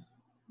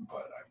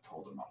 But I've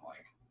told him, I'm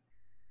like,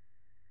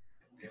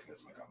 if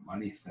it's like a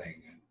money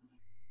thing,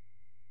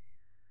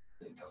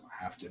 it doesn't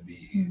have to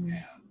be. And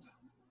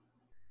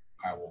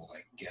I will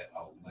like get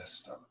a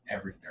list of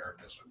every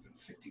therapist within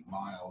 50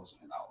 miles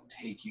and I'll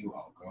take you,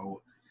 I'll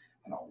go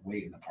and I'll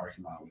wait in the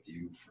parking lot with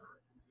you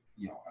for,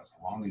 you know, as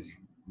long as you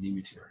need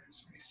me to, or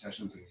as many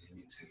sessions as you need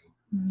me to.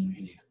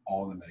 You need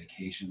all the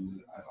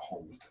medications, a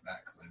whole list of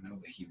that, because I know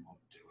that he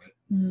won't do it.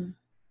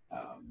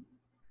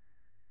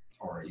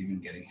 Or even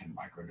getting him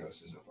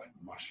microdoses of like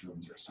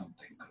mushrooms or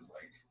something, because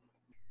like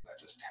that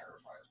just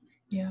terrifies me.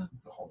 Yeah,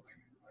 the whole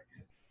thing, like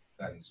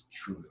that is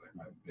truly like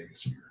my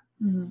biggest fear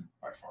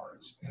by far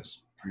is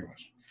pretty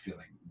much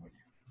feeling what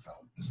you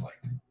felt. It's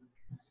like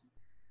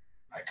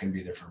I can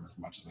be there for him as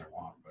much as I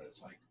want, but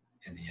it's like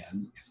in the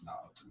end, it's not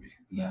up to me.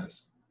 And Yeah. that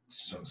is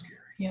so scary.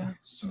 Yeah,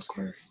 So of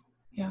scary. course.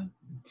 Yeah.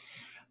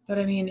 But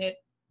I mean,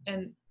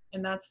 and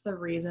that's the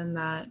reason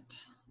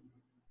that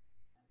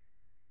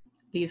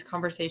these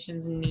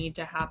conversations need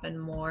to happen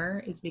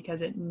more, is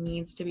because it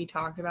needs to be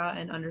talked about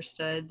and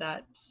understood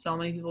that so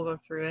many people go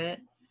through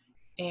it,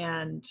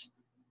 and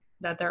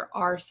that there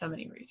are so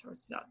many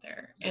resources out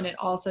there. Yeah. And it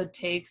also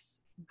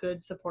takes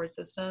good support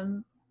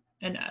system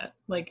and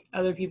like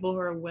other people who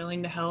are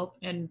willing to help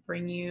and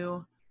bring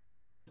you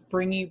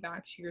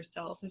back to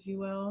yourself, if you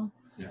will.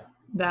 Yeah.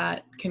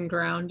 That can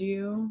ground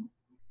you,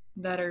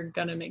 that are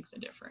gonna make the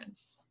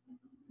difference.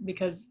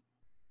 Because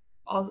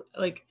all,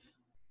 like,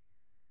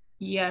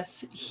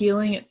 yes,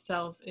 healing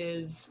itself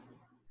is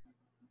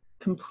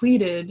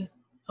completed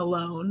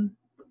alone,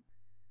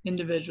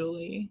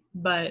 individually,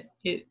 but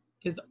it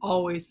is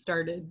always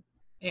started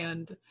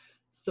and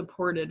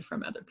supported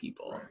from other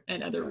people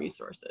and other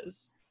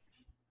resources.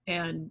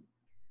 And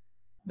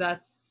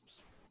that's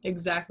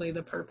exactly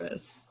the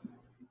purpose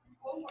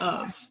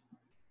of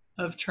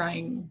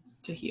trying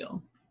to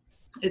heal,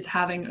 is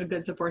having a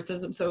good support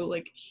system. So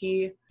like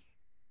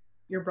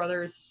your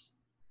brother is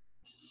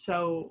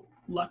so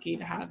lucky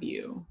to have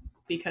you,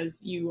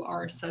 because you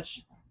are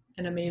such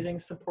an amazing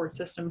support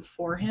system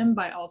for him,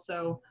 by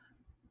also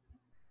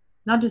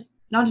not just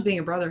being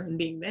a brother and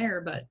being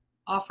there, but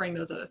offering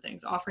those other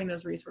things, offering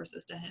those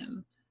resources to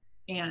him,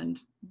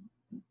 and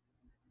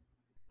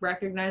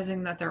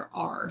recognizing that there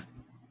are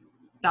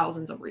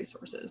thousands of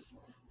resources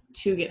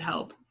to get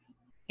help,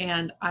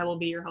 and I will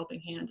be your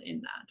helping hand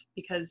in that.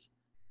 Because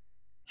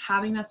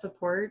having that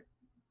support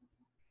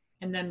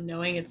and them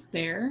knowing it's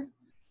there,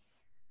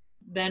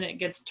 then it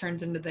gets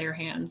turned into their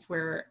hands,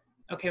 where,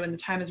 okay, when the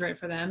time is right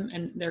for them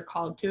and they're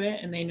called to it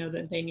and they know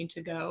that they need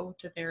to go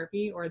to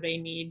therapy or they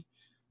need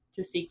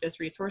to seek this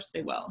resource,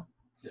 they will.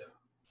 Yeah.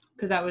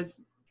 Because that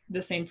was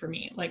the same for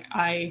me. Like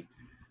I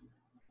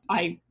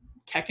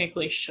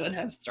technically should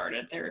have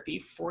started therapy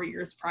 4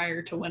 years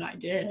prior to when I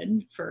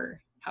did,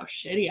 for how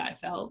shitty I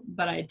felt,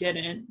 but I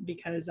didn't,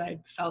 because I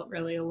felt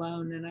really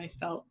alone, and I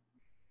felt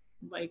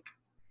like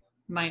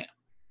I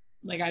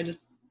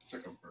just, It's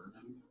like a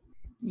burden.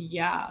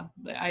 yeah,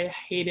 I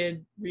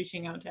hated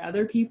reaching out to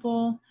other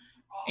people,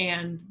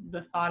 and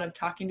the thought of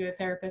talking to a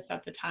therapist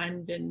at the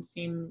time didn't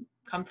seem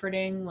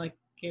comforting, like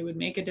it would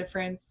make a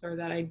difference or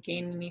that I'd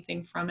gain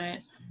anything from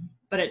it.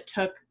 But it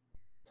took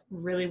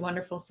really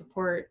wonderful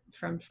support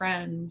from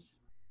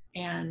friends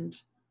and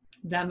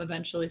them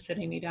eventually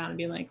sitting me down and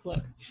being like,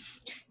 look,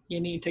 you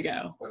need to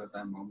go. But at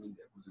that moment,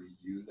 it was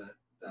you that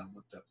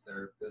looked up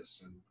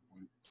therapists and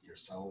went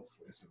yourself?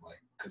 Is it like,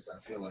 because I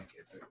feel like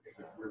if it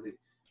really,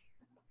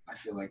 I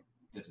feel like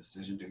the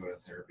decision to go to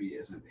therapy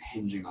isn't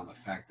hinging on the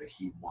fact that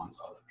he wants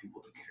other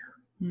people to care.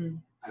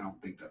 I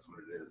don't think that's what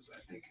it is. I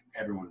think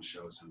everyone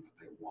shows him that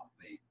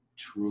they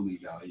truly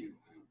value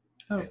him.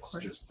 Oh, it's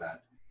just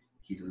that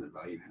he doesn't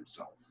value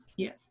himself.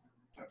 Yes.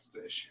 That's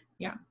the issue.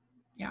 Yeah.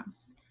 Yeah.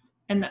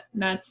 And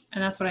that's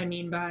what I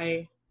mean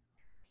by,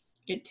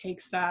 it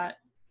takes that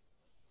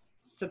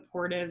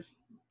supportive,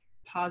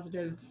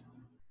 positive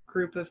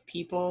group of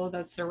people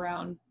that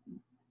surround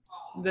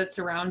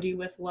you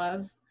with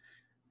love,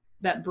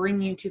 that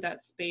bring you to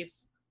that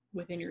space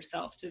within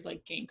yourself to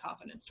like gain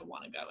confidence to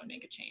want to go and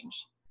make a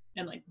change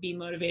and like be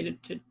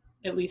motivated to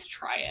at least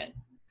try it.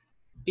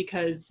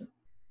 Because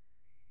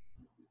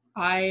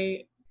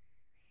I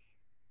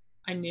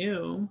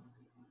knew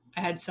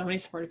I had so many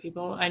supportive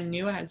people. I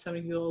knew I had so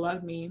many people who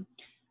loved me.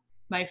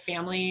 My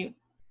family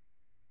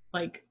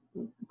like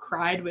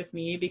cried with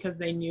me because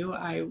they knew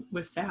I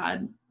was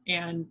sad,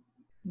 and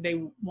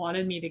they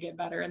wanted me to get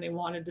better and they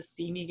wanted to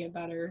see me get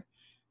better,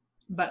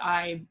 but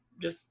I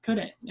just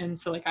couldn't. And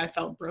so like I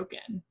felt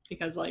broken,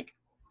 because like,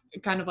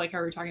 kind of like how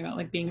we were talking about,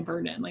 like being a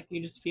burden, like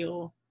you just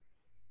feel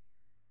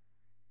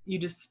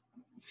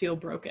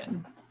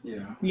broken.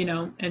 Yeah. You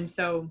know? And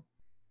so,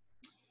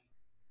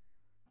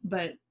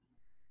 but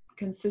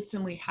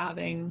consistently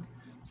having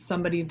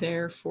somebody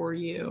there for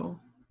you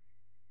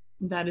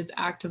that is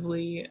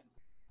actively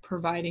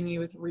providing you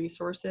with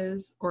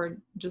resources, or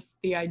just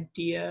the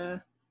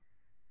idea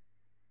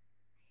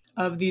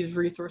of these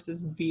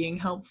resources being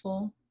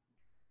helpful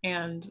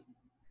and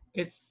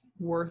it's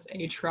worth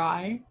a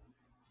try,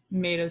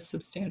 made a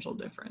substantial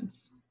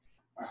difference.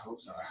 I hope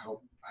so. I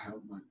hope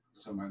my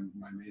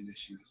main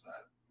issue is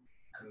that,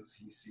 because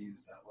he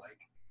sees that,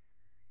 like,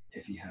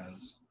 if he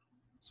has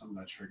something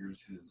that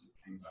triggers his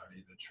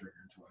anxiety to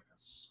trigger into like a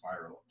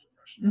spiral of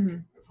depression. Mm-hmm.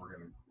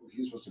 If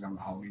he's supposed to come to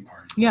the Halloween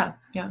party. Yeah.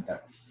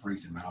 That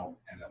freaked him out,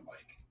 and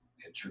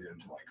it triggered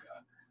into like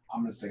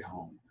I'm gonna stay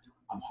home.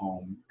 I'm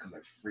home because I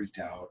freaked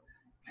out,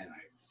 and I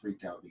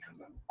freaked out because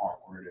I'm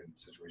awkward in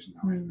situations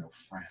now. I have no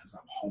friends.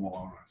 I'm home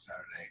alone on a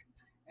Saturday,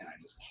 and I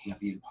just can't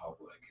be in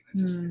public,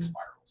 and it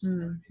spirals. You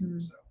know what I mean?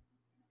 So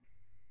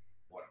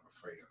what I'm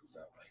afraid of is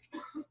that, like,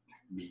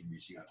 me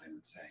reaching out to him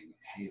and saying,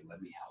 hey,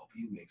 let me help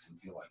you, makes him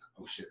feel like,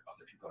 oh shit,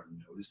 other people are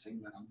noticing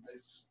that I'm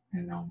this,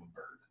 and now I'm a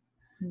burden.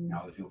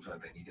 Now other people feel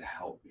like they need to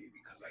help me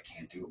because I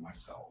can't do it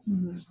myself,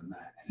 and this and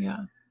that.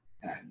 And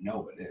And I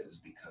know it is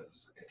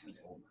because it's an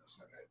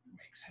illness and it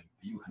makes him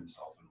view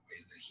himself in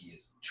ways that he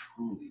is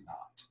truly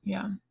not.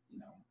 Yeah. You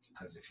know,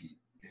 because if it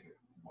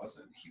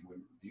wasn't, he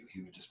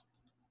would just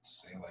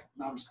say like,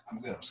 no,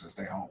 I'm good. I'm just gonna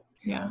stay home.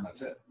 You know, and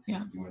that's it.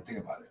 Yeah. You wouldn't think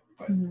about it,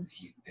 but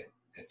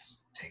it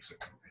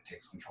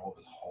takes control of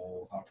his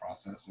whole thought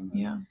process, and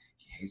then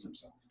he hates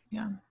himself.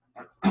 Yeah.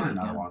 And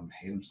I don't want him to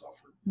hate himself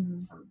for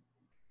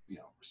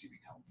receiving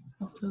help.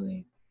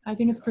 Absolutely. I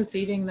think it's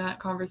perceiving that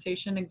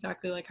conversation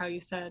exactly like how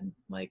you said,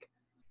 like,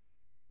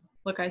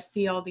 look, I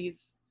see all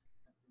these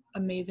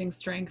amazing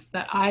strengths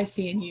that I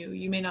see in you.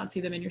 You may not see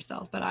them in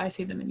yourself, but I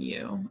see them in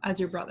you as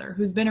your brother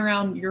who's been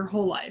around your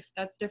whole life.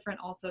 That's different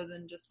also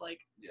than just like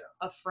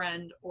a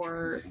friend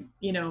or,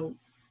 you know,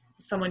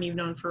 someone you've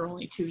known for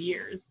only 2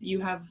 years. You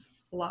have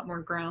a lot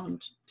more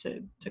ground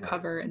to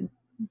cover and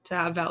to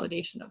have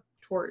validation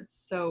towards.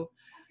 So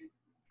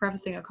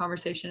prefacing a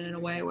conversation in a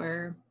way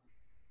where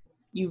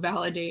you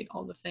validate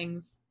all the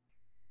things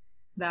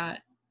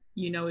that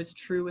you know is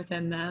true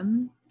within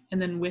them, and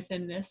then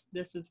within this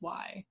is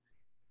why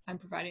I'm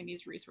providing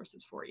these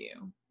resources for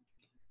you.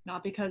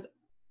 Not because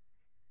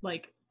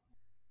like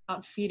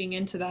I'm feeding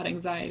into that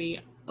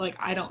anxiety, like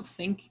I don't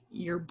think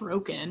you're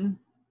broken,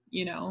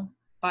 you know,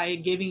 by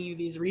giving you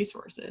these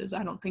resources.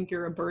 I don't think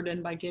you're a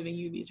burden by giving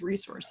you these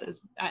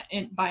resources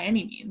by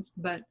any means,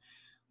 but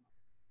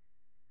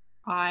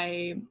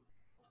I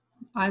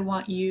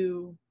want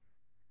you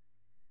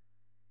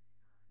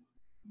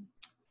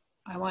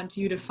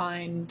to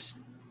find,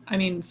 I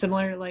mean,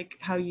 similar like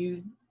how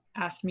you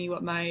asked me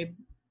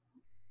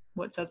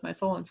what sets my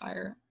soul on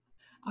fire.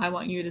 I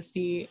want you to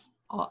see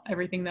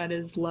everything that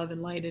is love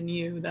and light in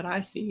you that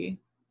I see.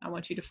 I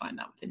want you to find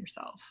that within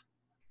yourself.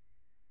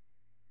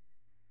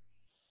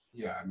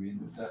 Yeah, I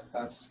mean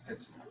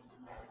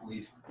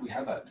we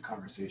had that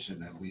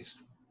conversation at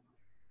least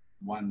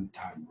one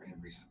time in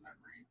recent memory.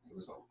 It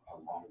was a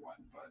long one,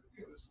 but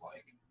it was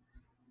like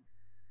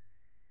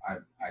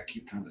I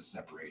keep trying to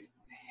separate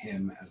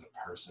him as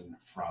a person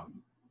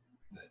from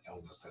the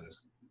illness that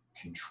is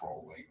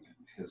controlling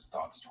his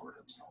thoughts toward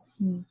himself.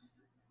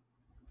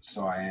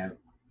 So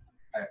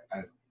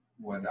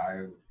what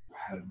I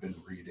had been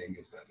reading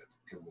is that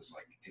it was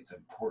like it's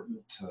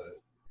important to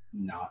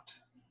not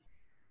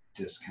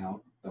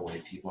discount the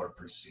way people are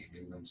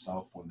perceiving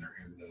themselves when they're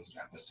in those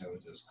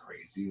episodes as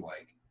crazy.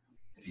 Like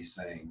if he's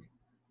saying,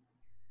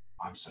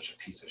 I'm such a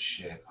piece of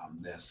shit, I'm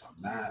this,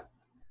 I'm that,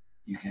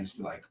 you can't just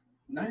be like,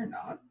 no, you're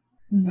not.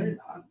 No, you're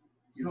not.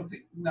 You don't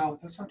think, no,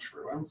 that's not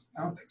true. I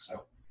don't think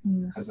so.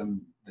 Because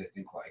then they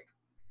think like,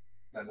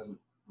 that doesn't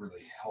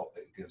really help.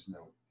 It gives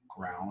no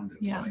ground.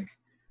 It's like,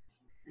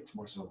 it's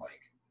more so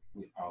like,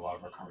 a lot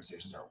of our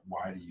conversations are,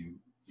 why do you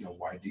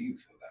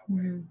feel that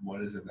way?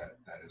 What is it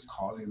that is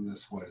causing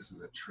this? What is it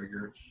that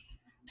trigger?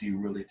 Do you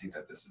really think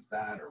that this is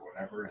that or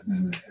whatever? And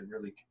then it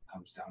really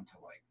comes down to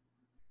like,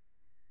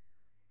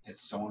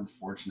 it's so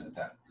unfortunate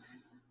that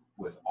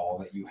with all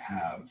that you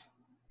have,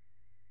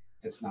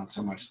 it's not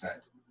so much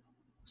that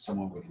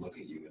someone would look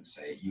at you and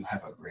say, you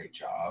have a great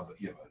job,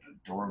 you have an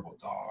adorable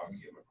dog,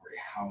 you have a great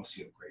house,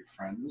 you have great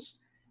friends,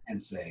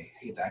 and say,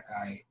 hey, that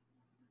guy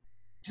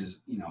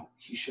just,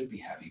 he should be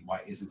happy.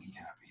 Why isn't he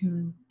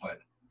happy?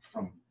 But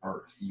from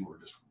birth, you were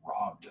just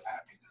robbed of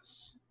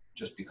happiness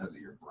just because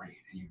of your brain,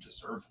 and you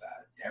deserve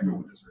that.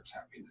 Everyone deserves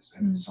happiness,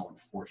 and it's so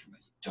unfortunate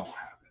that you don't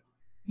have it.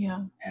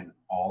 Yeah. And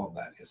all of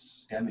that is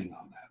stemming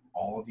on that.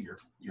 All of your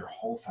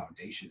whole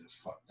foundation is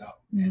fucked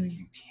up. And if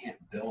you can't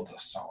build a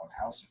solid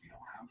house if you don't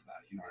have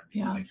that, you know what I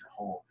mean? Like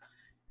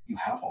you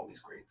have all these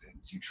great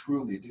things. You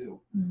truly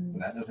do. But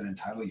that doesn't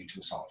entitle you to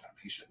a solid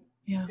foundation.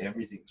 Yeah.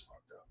 Everything's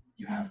fucked up.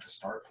 You have to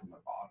start from the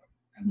bottom.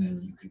 And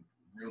then you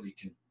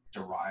can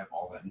derive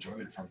all that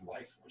enjoyment from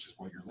life, which is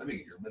what you're living.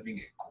 And you're living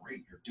it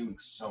great. You're doing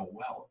so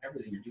well.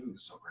 Everything you're doing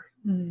is so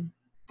great.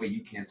 But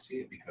you can't see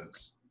it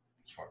because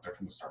it's fucked up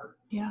from the start.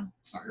 Yeah.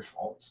 It's not your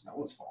fault. It's no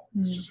one's fault.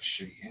 It's just a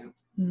shitty hand.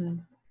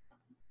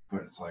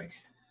 But it's like,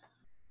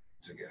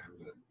 to get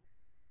him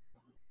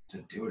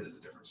to do it is a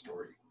different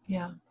story.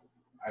 Yeah.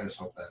 I just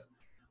hope that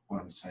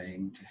what I'm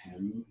saying to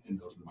him in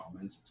those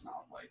moments, it's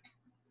not like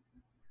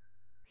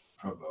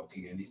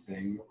provoking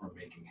anything or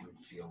making him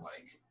feel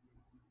like,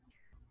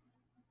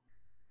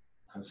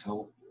 because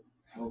he'll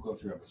go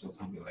through episodes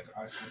and he'll be like,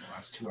 I spent the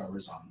last 2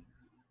 hours on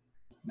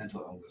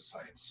mental illness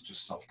sites,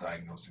 just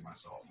self-diagnosing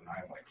myself, and I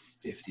have like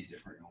 50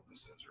 different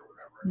illnesses or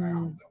whatever, and I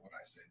hope that what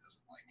I say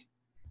doesn't like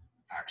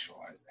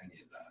actualize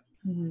any of that.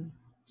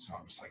 So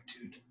I'm just like,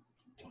 dude,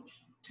 don't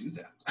do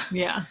that.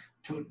 Yeah.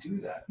 Don't do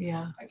that.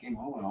 Yeah. I came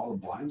home and all the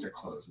blinds are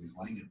closed and he's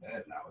laying in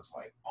bed, and I was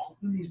like,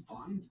 open these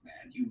blinds,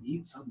 man. You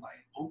need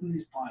sunlight. Open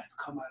these blinds.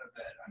 Come out of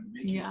bed. I'm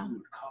making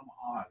food. Come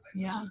on. Like,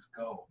 let's just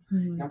go.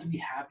 You don't have to be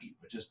happy,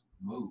 but just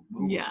move.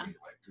 Move with me.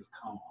 Like, just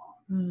come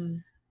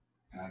on.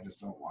 And I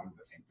just don't want him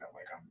to think that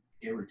like I'm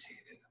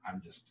irritated.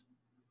 I'm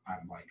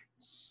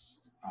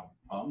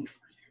bummed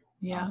for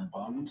you. Yeah. I'm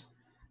bummed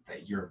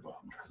that you're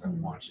bummed because I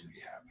want you to be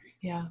happy.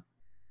 Yeah,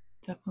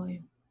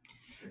 definitely.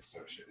 It's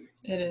so shitty.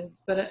 It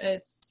is, but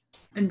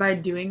and by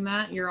doing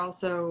that, you're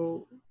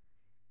also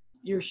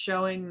you're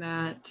showing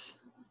that,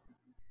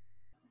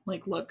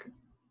 like, look,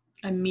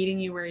 I'm meeting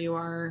you where you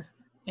are,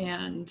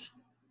 and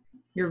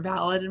you're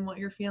valid in what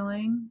you're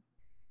feeling.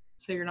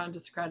 So you're not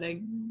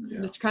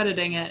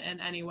discrediting it in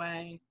any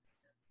way,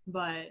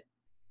 but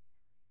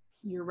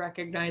you're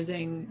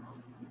recognizing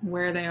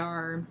where they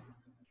are.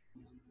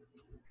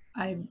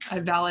 I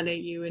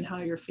validate you in how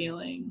you're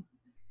feeling,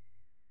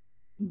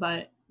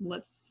 but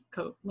let's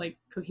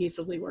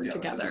cohesively work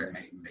together.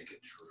 Make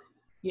it true.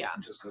 Yeah.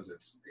 Just because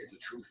it's a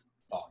truth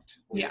thought.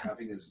 What you're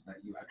having is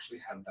that you actually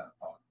had that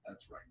thought.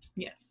 That's right.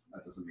 Yes.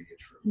 That doesn't make it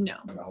true. No.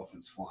 If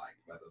elephants flying,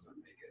 that doesn't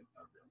make it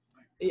a real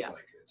thing. It's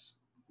like it's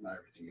not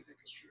everything you think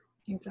is true.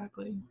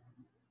 Exactly.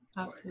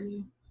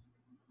 Absolutely.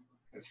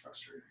 It's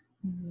frustrating.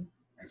 Mm-hmm.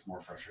 It's more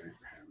frustrating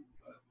for him,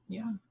 but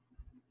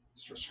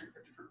it's frustrating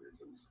for different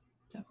reasons.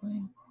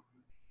 Definitely.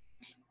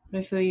 But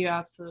I feel you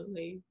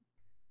absolutely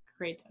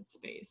create that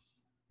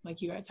space.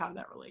 Like, you guys have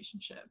that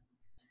relationship.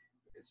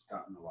 It's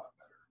gotten a lot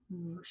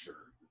better, for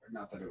sure.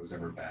 Not that it was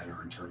ever bad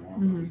or internal, but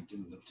we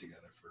didn't live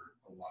together for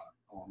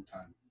a long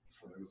time.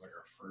 Before it was like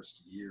our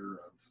first year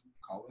of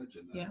college,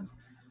 and then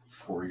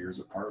 4 years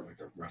apart, like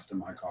the rest of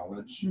my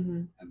college,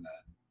 and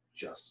then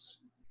just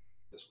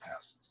this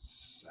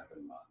past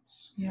 7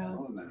 months. You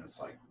know? And then it's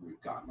like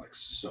we've gotten like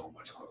so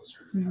much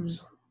closer. And I'm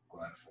so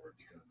glad for it,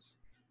 because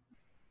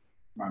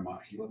my mom,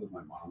 he lived with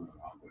my mom, and my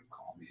mom would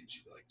call me and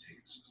she'd be like, Jake,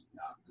 it's just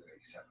not good.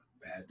 He's having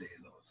bad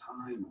days all the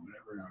time or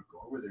whatever, and I'd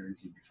go over there and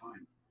he'd be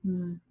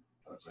fine.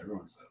 That's what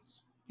everyone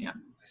says. Yeah.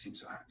 They seem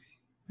so happy.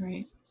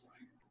 Right. So it's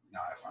like, now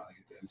I finally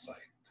get the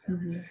insight to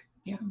every day.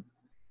 Yeah.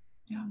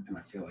 Yeah. And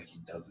I feel like he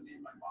doesn't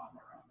need my mom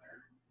around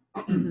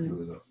there. Who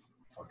is a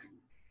fucking,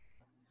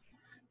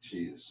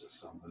 she is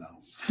just something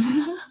else.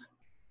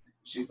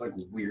 She's like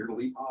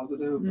weirdly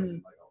positive, but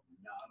in like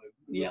not a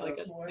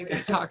way. Like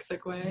a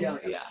toxic way. Yeah,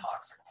 like a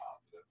toxic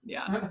positive.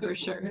 Yeah, for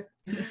sure.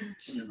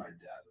 And my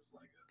dad is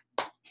like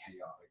a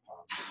chaotic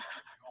positive.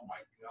 Like, oh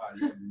my God,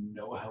 you have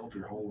no help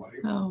your whole life.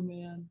 Oh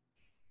man.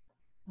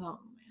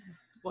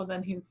 Well,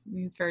 then he's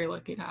very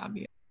lucky to have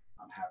you.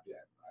 I'm happy I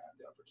have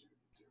the opportunity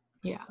to.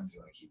 Yeah. I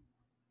feel like he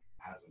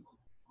hasn't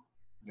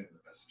been in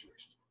the best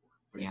situations before,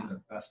 but he's in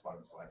the best part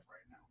of his life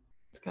right now.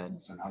 It's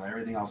good. So now that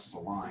everything else is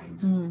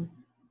aligned,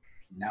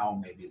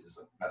 now maybe this is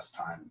the best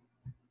time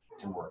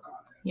to work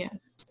on it.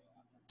 Yes.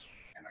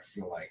 And I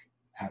feel like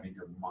having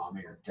your mom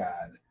or your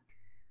dad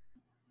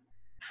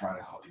try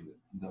to help you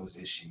with those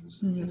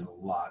issues is a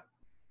lot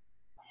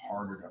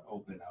harder to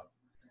open up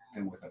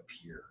than with a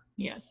peer.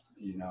 Yes.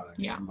 You know what I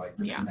mean? Yeah. Like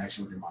the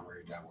connection with your mom or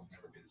your dad will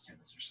never be the same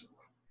as your sibling.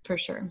 For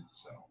sure.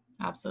 So.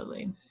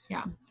 Absolutely.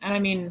 Yeah. And I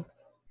mean,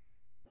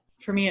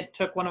 for me, it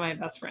took one of my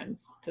best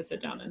friends to sit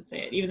down and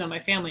say it, even though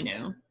my family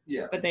knew.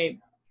 Yeah. But I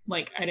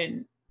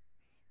didn't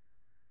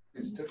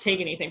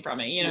take anything from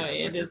it. You know,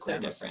 it is so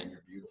different.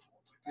 You're beautiful.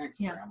 It's like, thanks,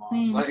 Grandma.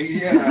 Thanks.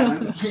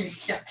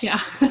 It's like, yeah.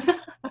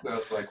 So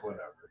it's like,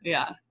 whatever.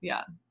 Yeah.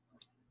 Yeah.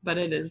 But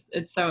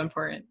it's so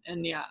important.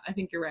 And yeah, I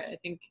think you're right. I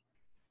think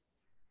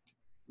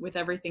with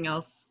everything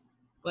else,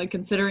 like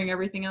considering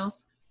everything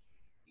else,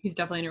 he's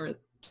definitely in a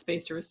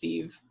space to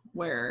receive,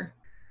 where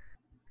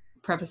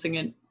prefacing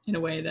it in a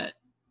way that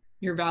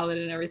you're valid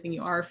in everything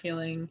you are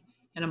feeling,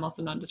 and I'm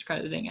also not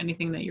discrediting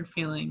anything that you're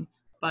feeling,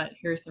 but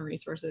here are some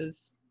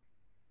resources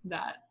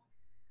that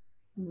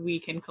we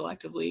can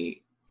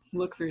collectively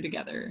look through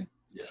together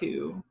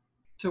to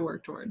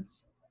work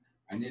towards.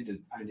 I need to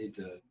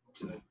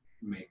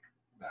make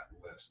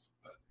that list,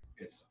 but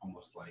it's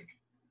almost like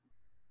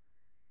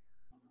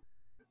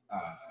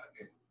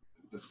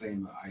the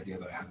same idea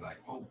that I had, like,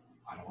 oh,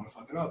 I don't want to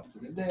fuck it up. It's a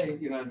good day.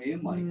 You know what I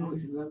mean? Like, oh, you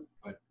see that?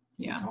 But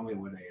you tell me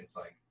one day, it's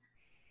like,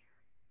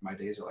 my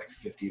days are like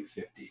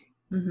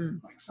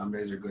 50-50. Like some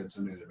days are good,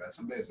 some days are bad.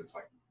 Some days it's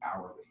like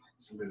hourly.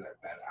 Some days I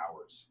have bad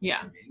hours. Yeah.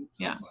 You know what I mean?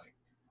 So it's like,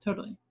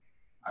 totally.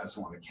 I just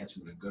want to catch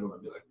them in a good one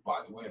and be like,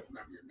 by the way, I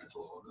remember your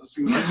mental illness.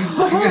 You know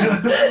what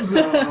I mean?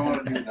 So I don't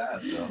want to do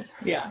that. So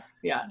yeah.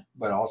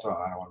 But also,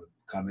 I don't want to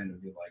come in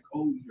and be like,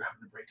 oh, you're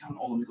having a breakdown.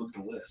 Oh, let me look at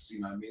the list.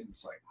 You know what I mean?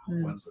 It's like,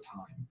 when's the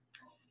time?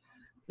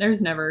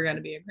 There's never going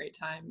to be a great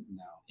time.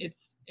 No.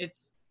 It's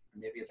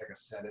maybe it's like a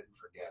set it and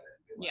forget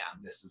it. Like,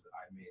 this is,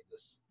 I made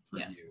this for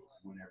you.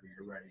 Whenever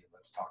you're ready,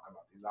 let's talk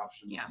about these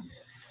options. Yeah.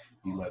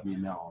 You let me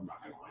know. I'm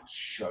not going to like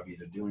shove you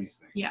to do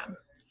anything. Yeah.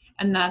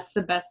 And that's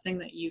the best thing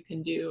that you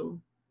can do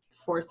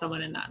for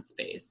someone in that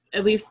space.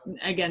 At least,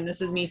 again,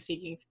 this is me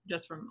speaking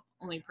just from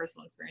only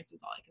personal experience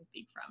is all I can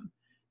speak from,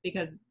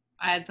 because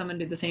I had someone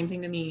do the same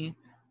thing to me,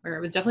 where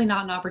it was definitely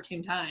not an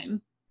opportune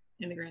time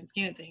in the grand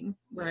scheme of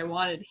things, where I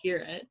wanted to hear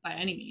it by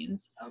any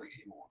means. I don't think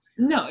anyone wants to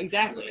hear it. No,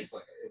 exactly. It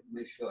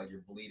makes you feel like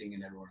you're bleeding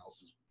in everyone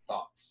else's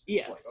thoughts.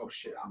 Yes. It's like, oh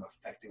shit, I'm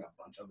affecting a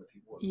bunch of other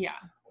people.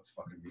 What's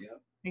fucking me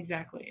up?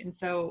 Exactly. And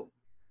so,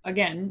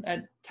 again,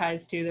 that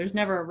ties to, there's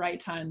never a right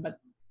time, but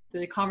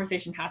the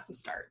conversation has to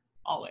start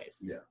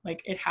always. Yeah.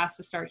 Like, it has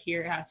to start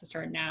here. It has to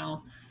start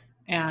now.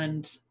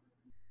 And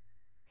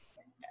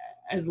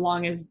as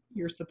long as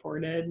you're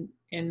supported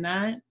in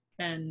that,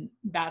 then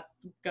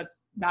that's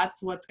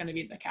what's going to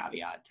be the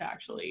caveat to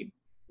actually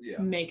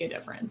make a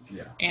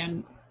difference. Yeah.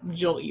 And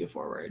jolt you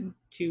forward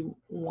to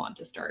want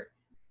to start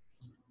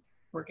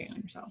working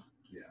on yourself.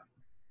 Yeah.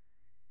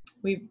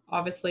 We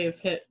obviously have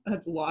hit a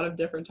lot of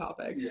different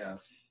topics, Yeah.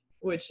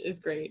 which is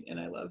great. And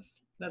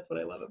that's what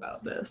I love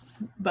about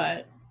this.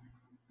 But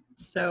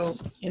so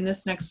in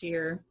this next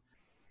year,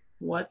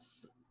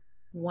 what's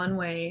one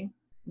way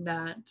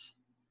that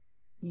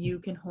you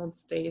can hold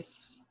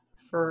space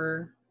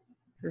for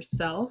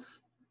yourself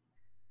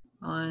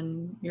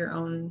on your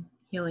own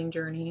healing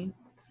journey,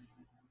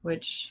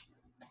 which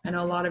I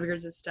know a lot of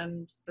yours is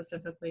stemmed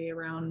specifically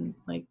around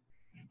like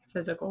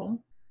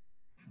physical,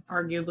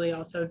 arguably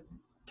also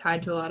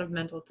tied to a lot of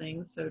mental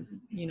things. So,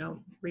 you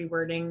know,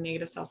 rewording,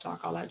 negative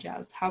self-talk, all that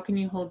jazz. How can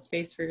you hold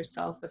space for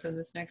yourself within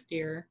this next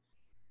year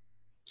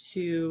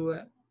to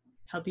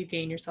help you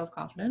gain your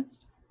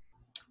self-confidence?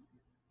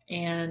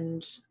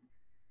 And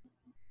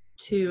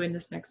two, in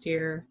this next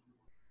year,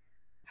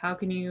 how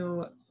can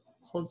you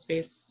hold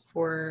space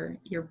for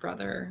your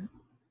brother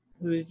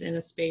who's in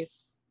a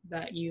space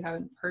that you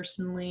haven't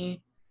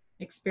personally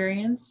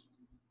experienced,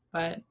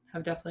 but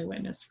have definitely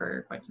witnessed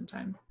for quite some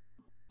time?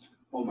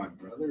 Well, my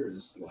brother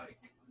is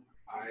like,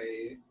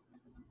 I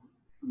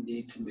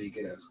need to make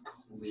it as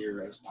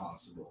clear as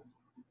possible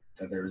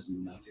that there is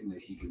nothing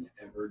that he can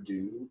ever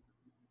do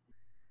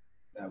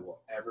that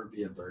will ever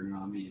be a burden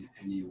on me in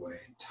any way.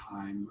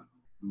 Time,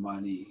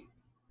 money,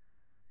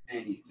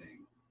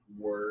 anything,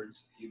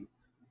 words.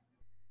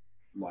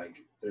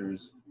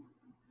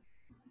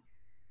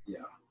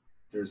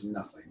 There's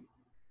nothing.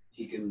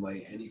 He can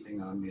lay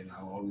anything on me and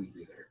I'll always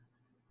be there.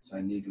 So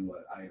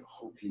I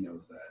hope he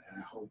knows that.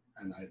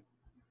 And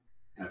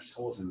I've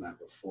told him that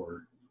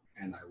before.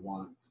 And I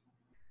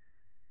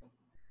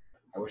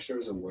wish there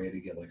was a way to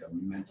get like a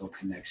mental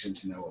connection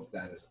to know if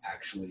that is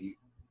actually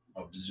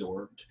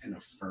absorbed and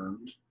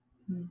affirmed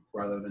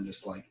rather than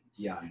just like,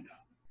 yeah, I know.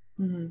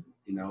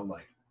 You know,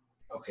 like,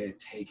 okay,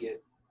 take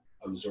it,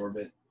 absorb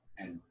it,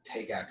 and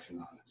take action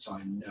on it. So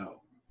I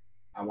know.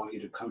 I want you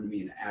to come to me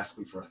and ask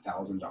me for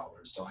 $1,000.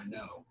 So I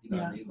know, you know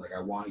what I mean? Like,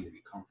 I want you to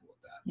be comfortable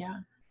with that.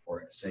 Yeah.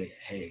 Or say,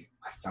 hey,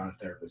 I found a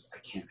therapist. I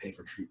can't pay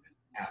for treatment.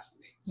 Ask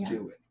me.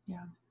 Do it.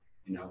 Yeah.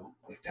 You know,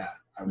 like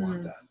that. I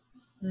want that.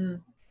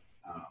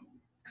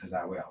 Because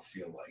that way I'll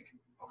feel like,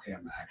 okay,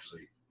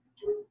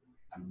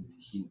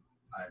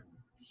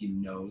 he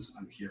knows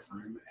I'm here for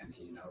him, and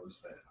he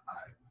knows that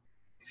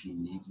if he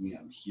needs me,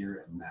 I'm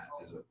here, and that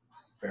is a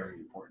very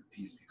important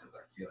piece because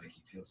I feel like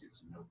he feels he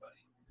was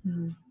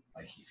nobody.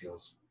 Like he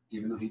feels,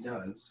 even though he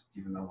does,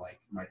 even though like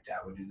my dad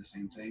would do the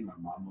same thing, my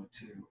mom would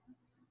too.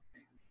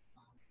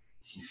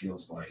 He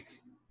feels like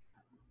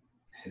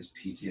his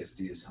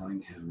PTSD is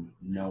telling him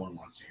no one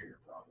wants to hear your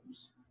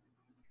problems.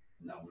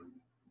 No one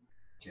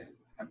can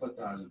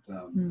empathize with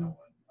them. No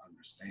one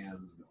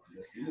understands. No one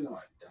listens. Even though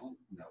I don't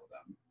know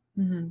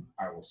them,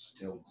 I will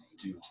still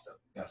do to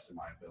the best of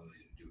my ability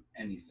to do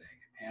anything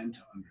and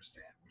to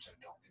understand, which I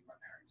don't think my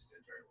parents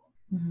did very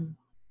well.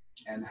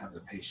 And have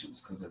the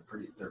patience because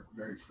they're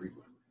very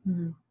frequent.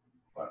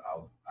 But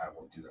I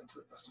will do that to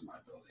the best of my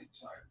ability.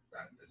 So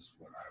that is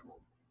what I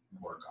will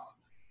work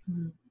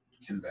on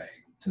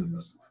conveying to the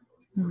best of my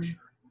ability for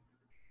sure.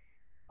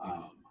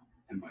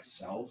 And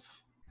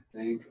myself, I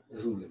think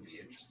this is going to be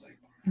interesting.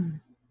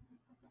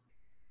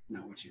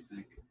 Not what you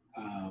think.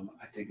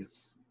 I think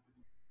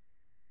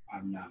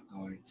I'm not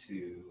going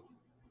to.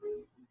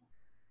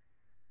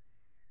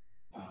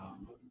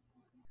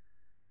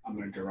 I'm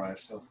going to derive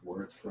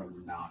self-worth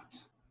from not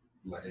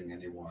letting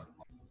anyone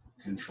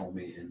control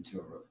me into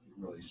a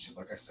relationship.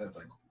 Like I said,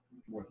 like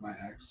with my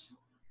ex,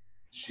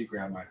 she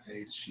grabbed my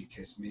face, she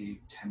kissed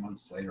me. 10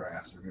 months later, I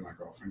asked her to be my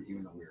girlfriend,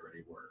 even though we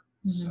already were.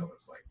 So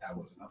it's like, that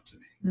wasn't up to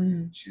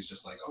me. She's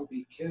just like, oh,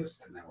 we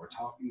kissed, and then we're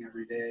talking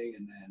every day,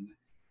 and then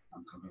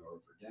I'm coming over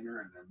for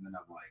dinner, and then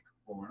I'm like,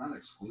 well, we're not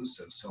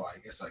exclusive, so I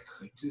guess I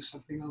could do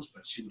something else,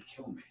 but she would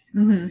kill me. You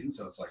know what I mean?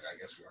 So it's like, I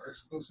guess we are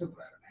exclusive, but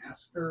I haven't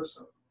asked her,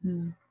 so.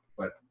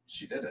 But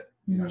she did it.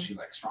 You know, she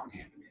like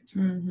strong-handed me into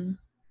it.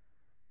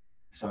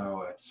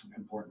 So it's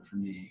important for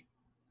me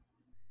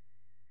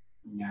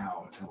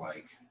now to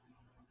like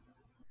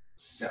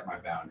set my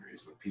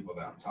boundaries with people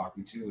that I'm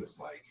talking to. It's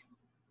like,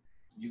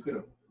 you could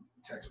have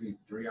texted me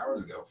 3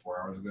 hours ago,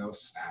 4 hours ago,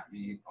 snap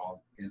me on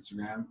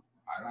Instagram.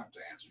 I don't have to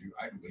answer you.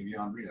 I can leave you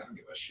on read. I don't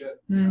give a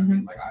shit. You know what I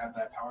mean? Like, I have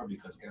that power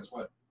because guess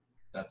what?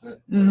 That's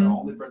it. The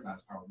only person that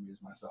has power with me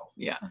is myself.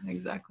 Yeah,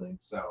 exactly.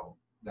 So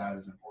that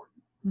is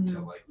important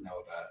to like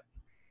know that.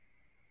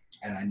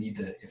 And I need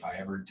to, if I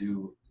ever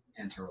do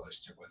enter a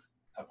relationship with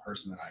a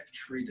person that I've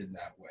treated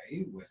that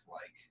way, with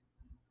like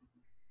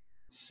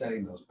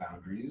setting those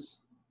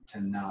boundaries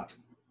to not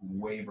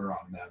waver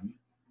on them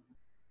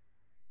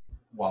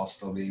while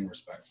still being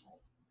respectful,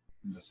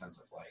 in the sense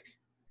of like,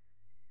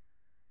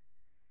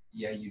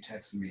 yeah, you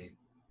texted me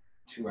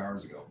 2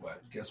 hours ago,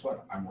 but guess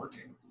what? I'm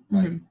working.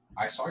 Like,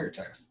 I saw your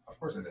text. Of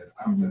course I did.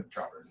 I don't have to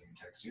drop everything and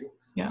text you.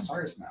 Yeah. I saw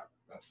your snap.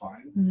 That's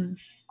fine.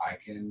 I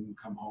can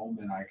come home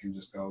and I can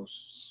just go,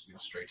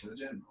 straight to the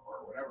gym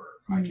or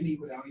whatever. I can eat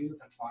without you.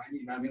 That's fine.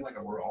 You know what I mean? Like,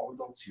 we're all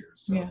adults here.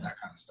 So that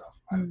kind of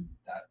stuff.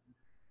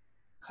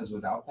 Because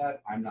without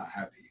that, I'm not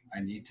happy.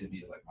 I need to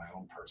be like my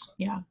own person.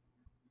 Yeah.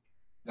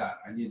 That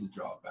I need to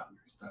draw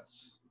boundaries.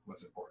 That's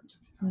what's important to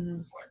me now. Mhm.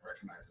 It's like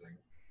recognizing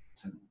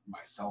to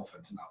myself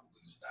and to not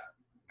lose that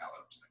now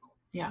that I'm single.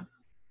 Yeah.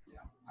 Yeah.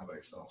 How about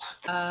yourself?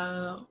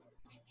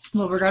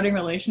 Well, regarding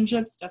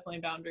relationships, definitely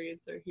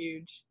boundaries are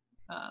huge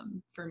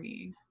for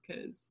me,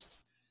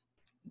 because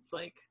it's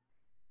like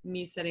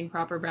me setting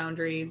proper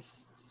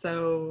boundaries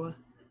so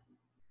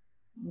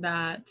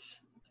that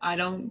I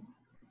don't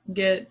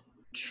get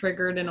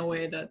triggered in a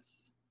way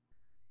that's,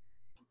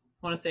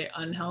 I want to say,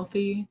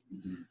 unhealthy,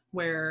 Mhm.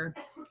 where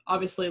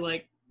obviously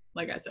like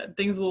I said,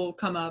 things will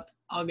come up,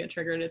 I'll get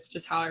triggered. It's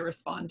just how I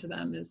respond to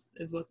them is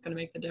what's going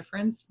to make the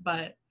difference.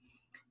 But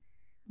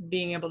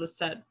being able to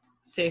set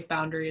safe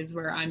boundaries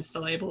where I'm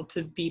still able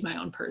to be my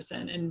own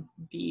person and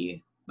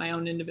be my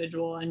own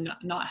individual and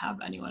not have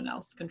anyone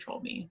else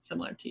control me,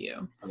 similar to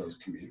you. Are those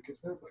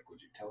communicative? Like,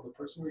 would you tell the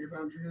person where your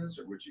boundary is,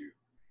 or would you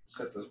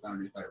set those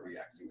boundaries by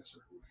reacting a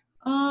certain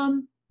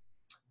way?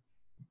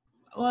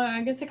 Well,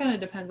 I guess it kind of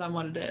depends on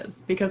what it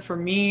is, because for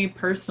me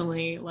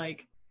personally,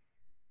 like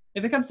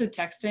if it comes to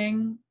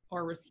texting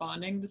or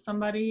responding to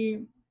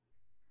somebody,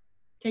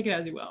 take it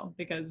as you will,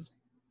 because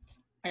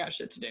I got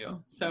shit to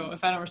do. So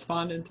if I don't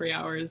respond in 3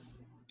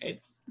 hours,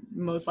 it's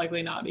most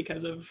likely not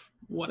because of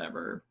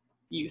whatever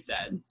you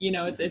said. You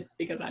know, it's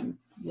because I'm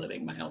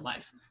living my own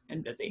life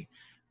and busy.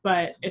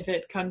 But if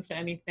it comes to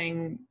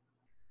anything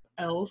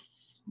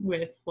else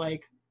with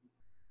like,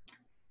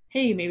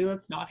 hey, maybe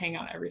let's not hang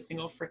out every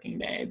single freaking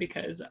day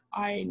because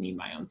I need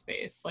my own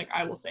space. Like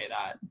I will say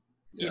that,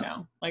 Yeah. you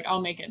know, like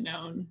I'll make it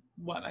known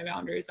what my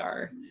boundaries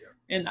are Yeah.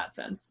 in that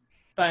sense.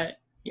 But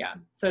yeah,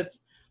 so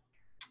it's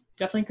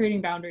definitely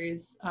creating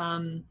boundaries.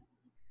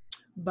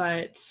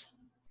 But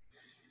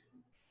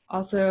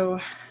also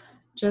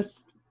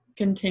just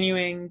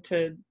continuing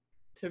to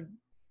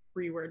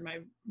reword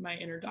my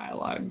inner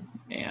dialogue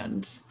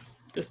and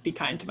just be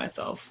kind to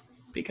myself,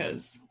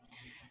 because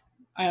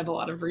I have a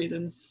lot of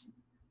reasons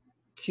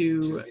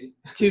to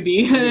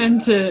be and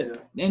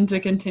to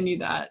continue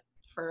that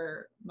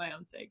for my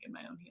own sake and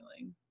my own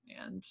healing,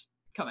 and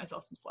cut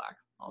myself some slack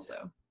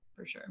also,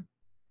 for sure.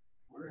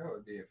 I wonder how it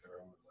would be if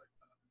everyone was like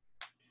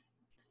that.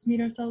 Just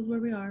meet ourselves where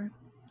we are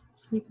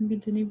so we can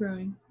continue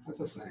growing. That's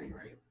a saying,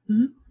 right?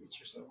 Mm-hmm. Meet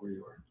yourself where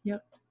you are.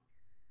 Yep.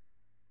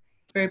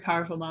 Very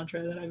powerful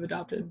mantra that I've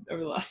adopted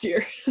over the last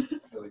year. I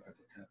feel like that's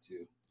a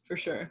tattoo. For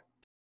sure.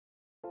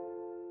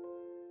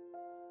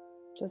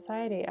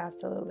 Society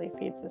absolutely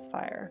feeds this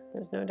fire.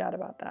 There's no doubt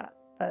about that.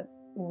 But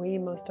we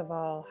most of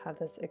all have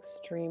this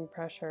extreme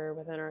pressure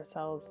within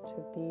ourselves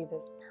to be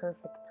this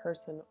perfect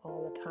person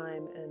all the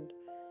time. And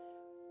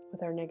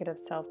with our negative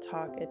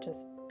self-talk, it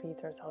just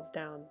beats ourselves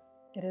down.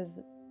 It is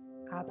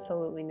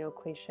absolutely no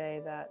cliche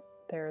that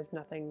there is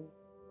nothing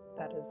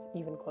that is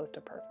even close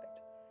to perfect.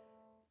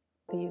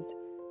 These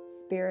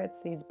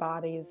spirits, these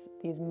bodies,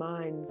 these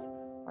minds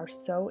are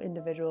so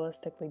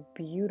individualistically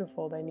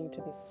beautiful, they need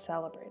to be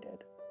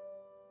celebrated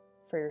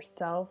for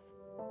yourself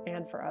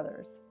and for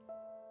others.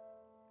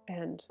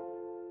 And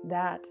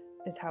that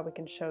is how we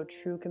can show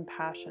true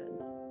compassion.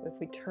 If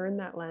we turn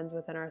that lens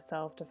within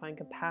ourselves to find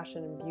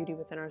compassion and beauty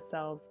within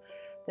ourselves,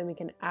 then we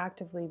can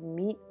actively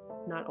meet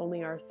not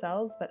only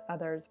ourselves but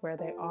others where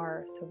they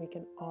are, so we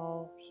can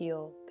all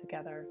heal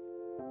together.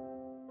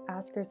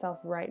 Ask yourself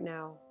right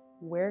now,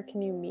 where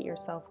can you meet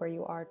yourself where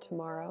you are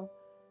tomorrow?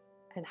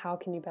 And how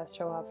can you best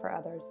show up for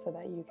others so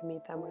that you can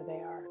meet them where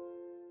they are?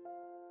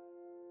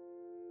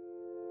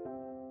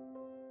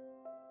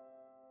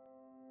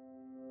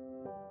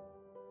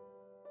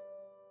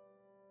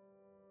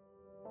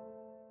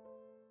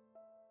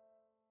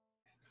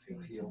 I feel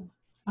healed.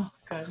 Oh,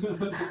 good.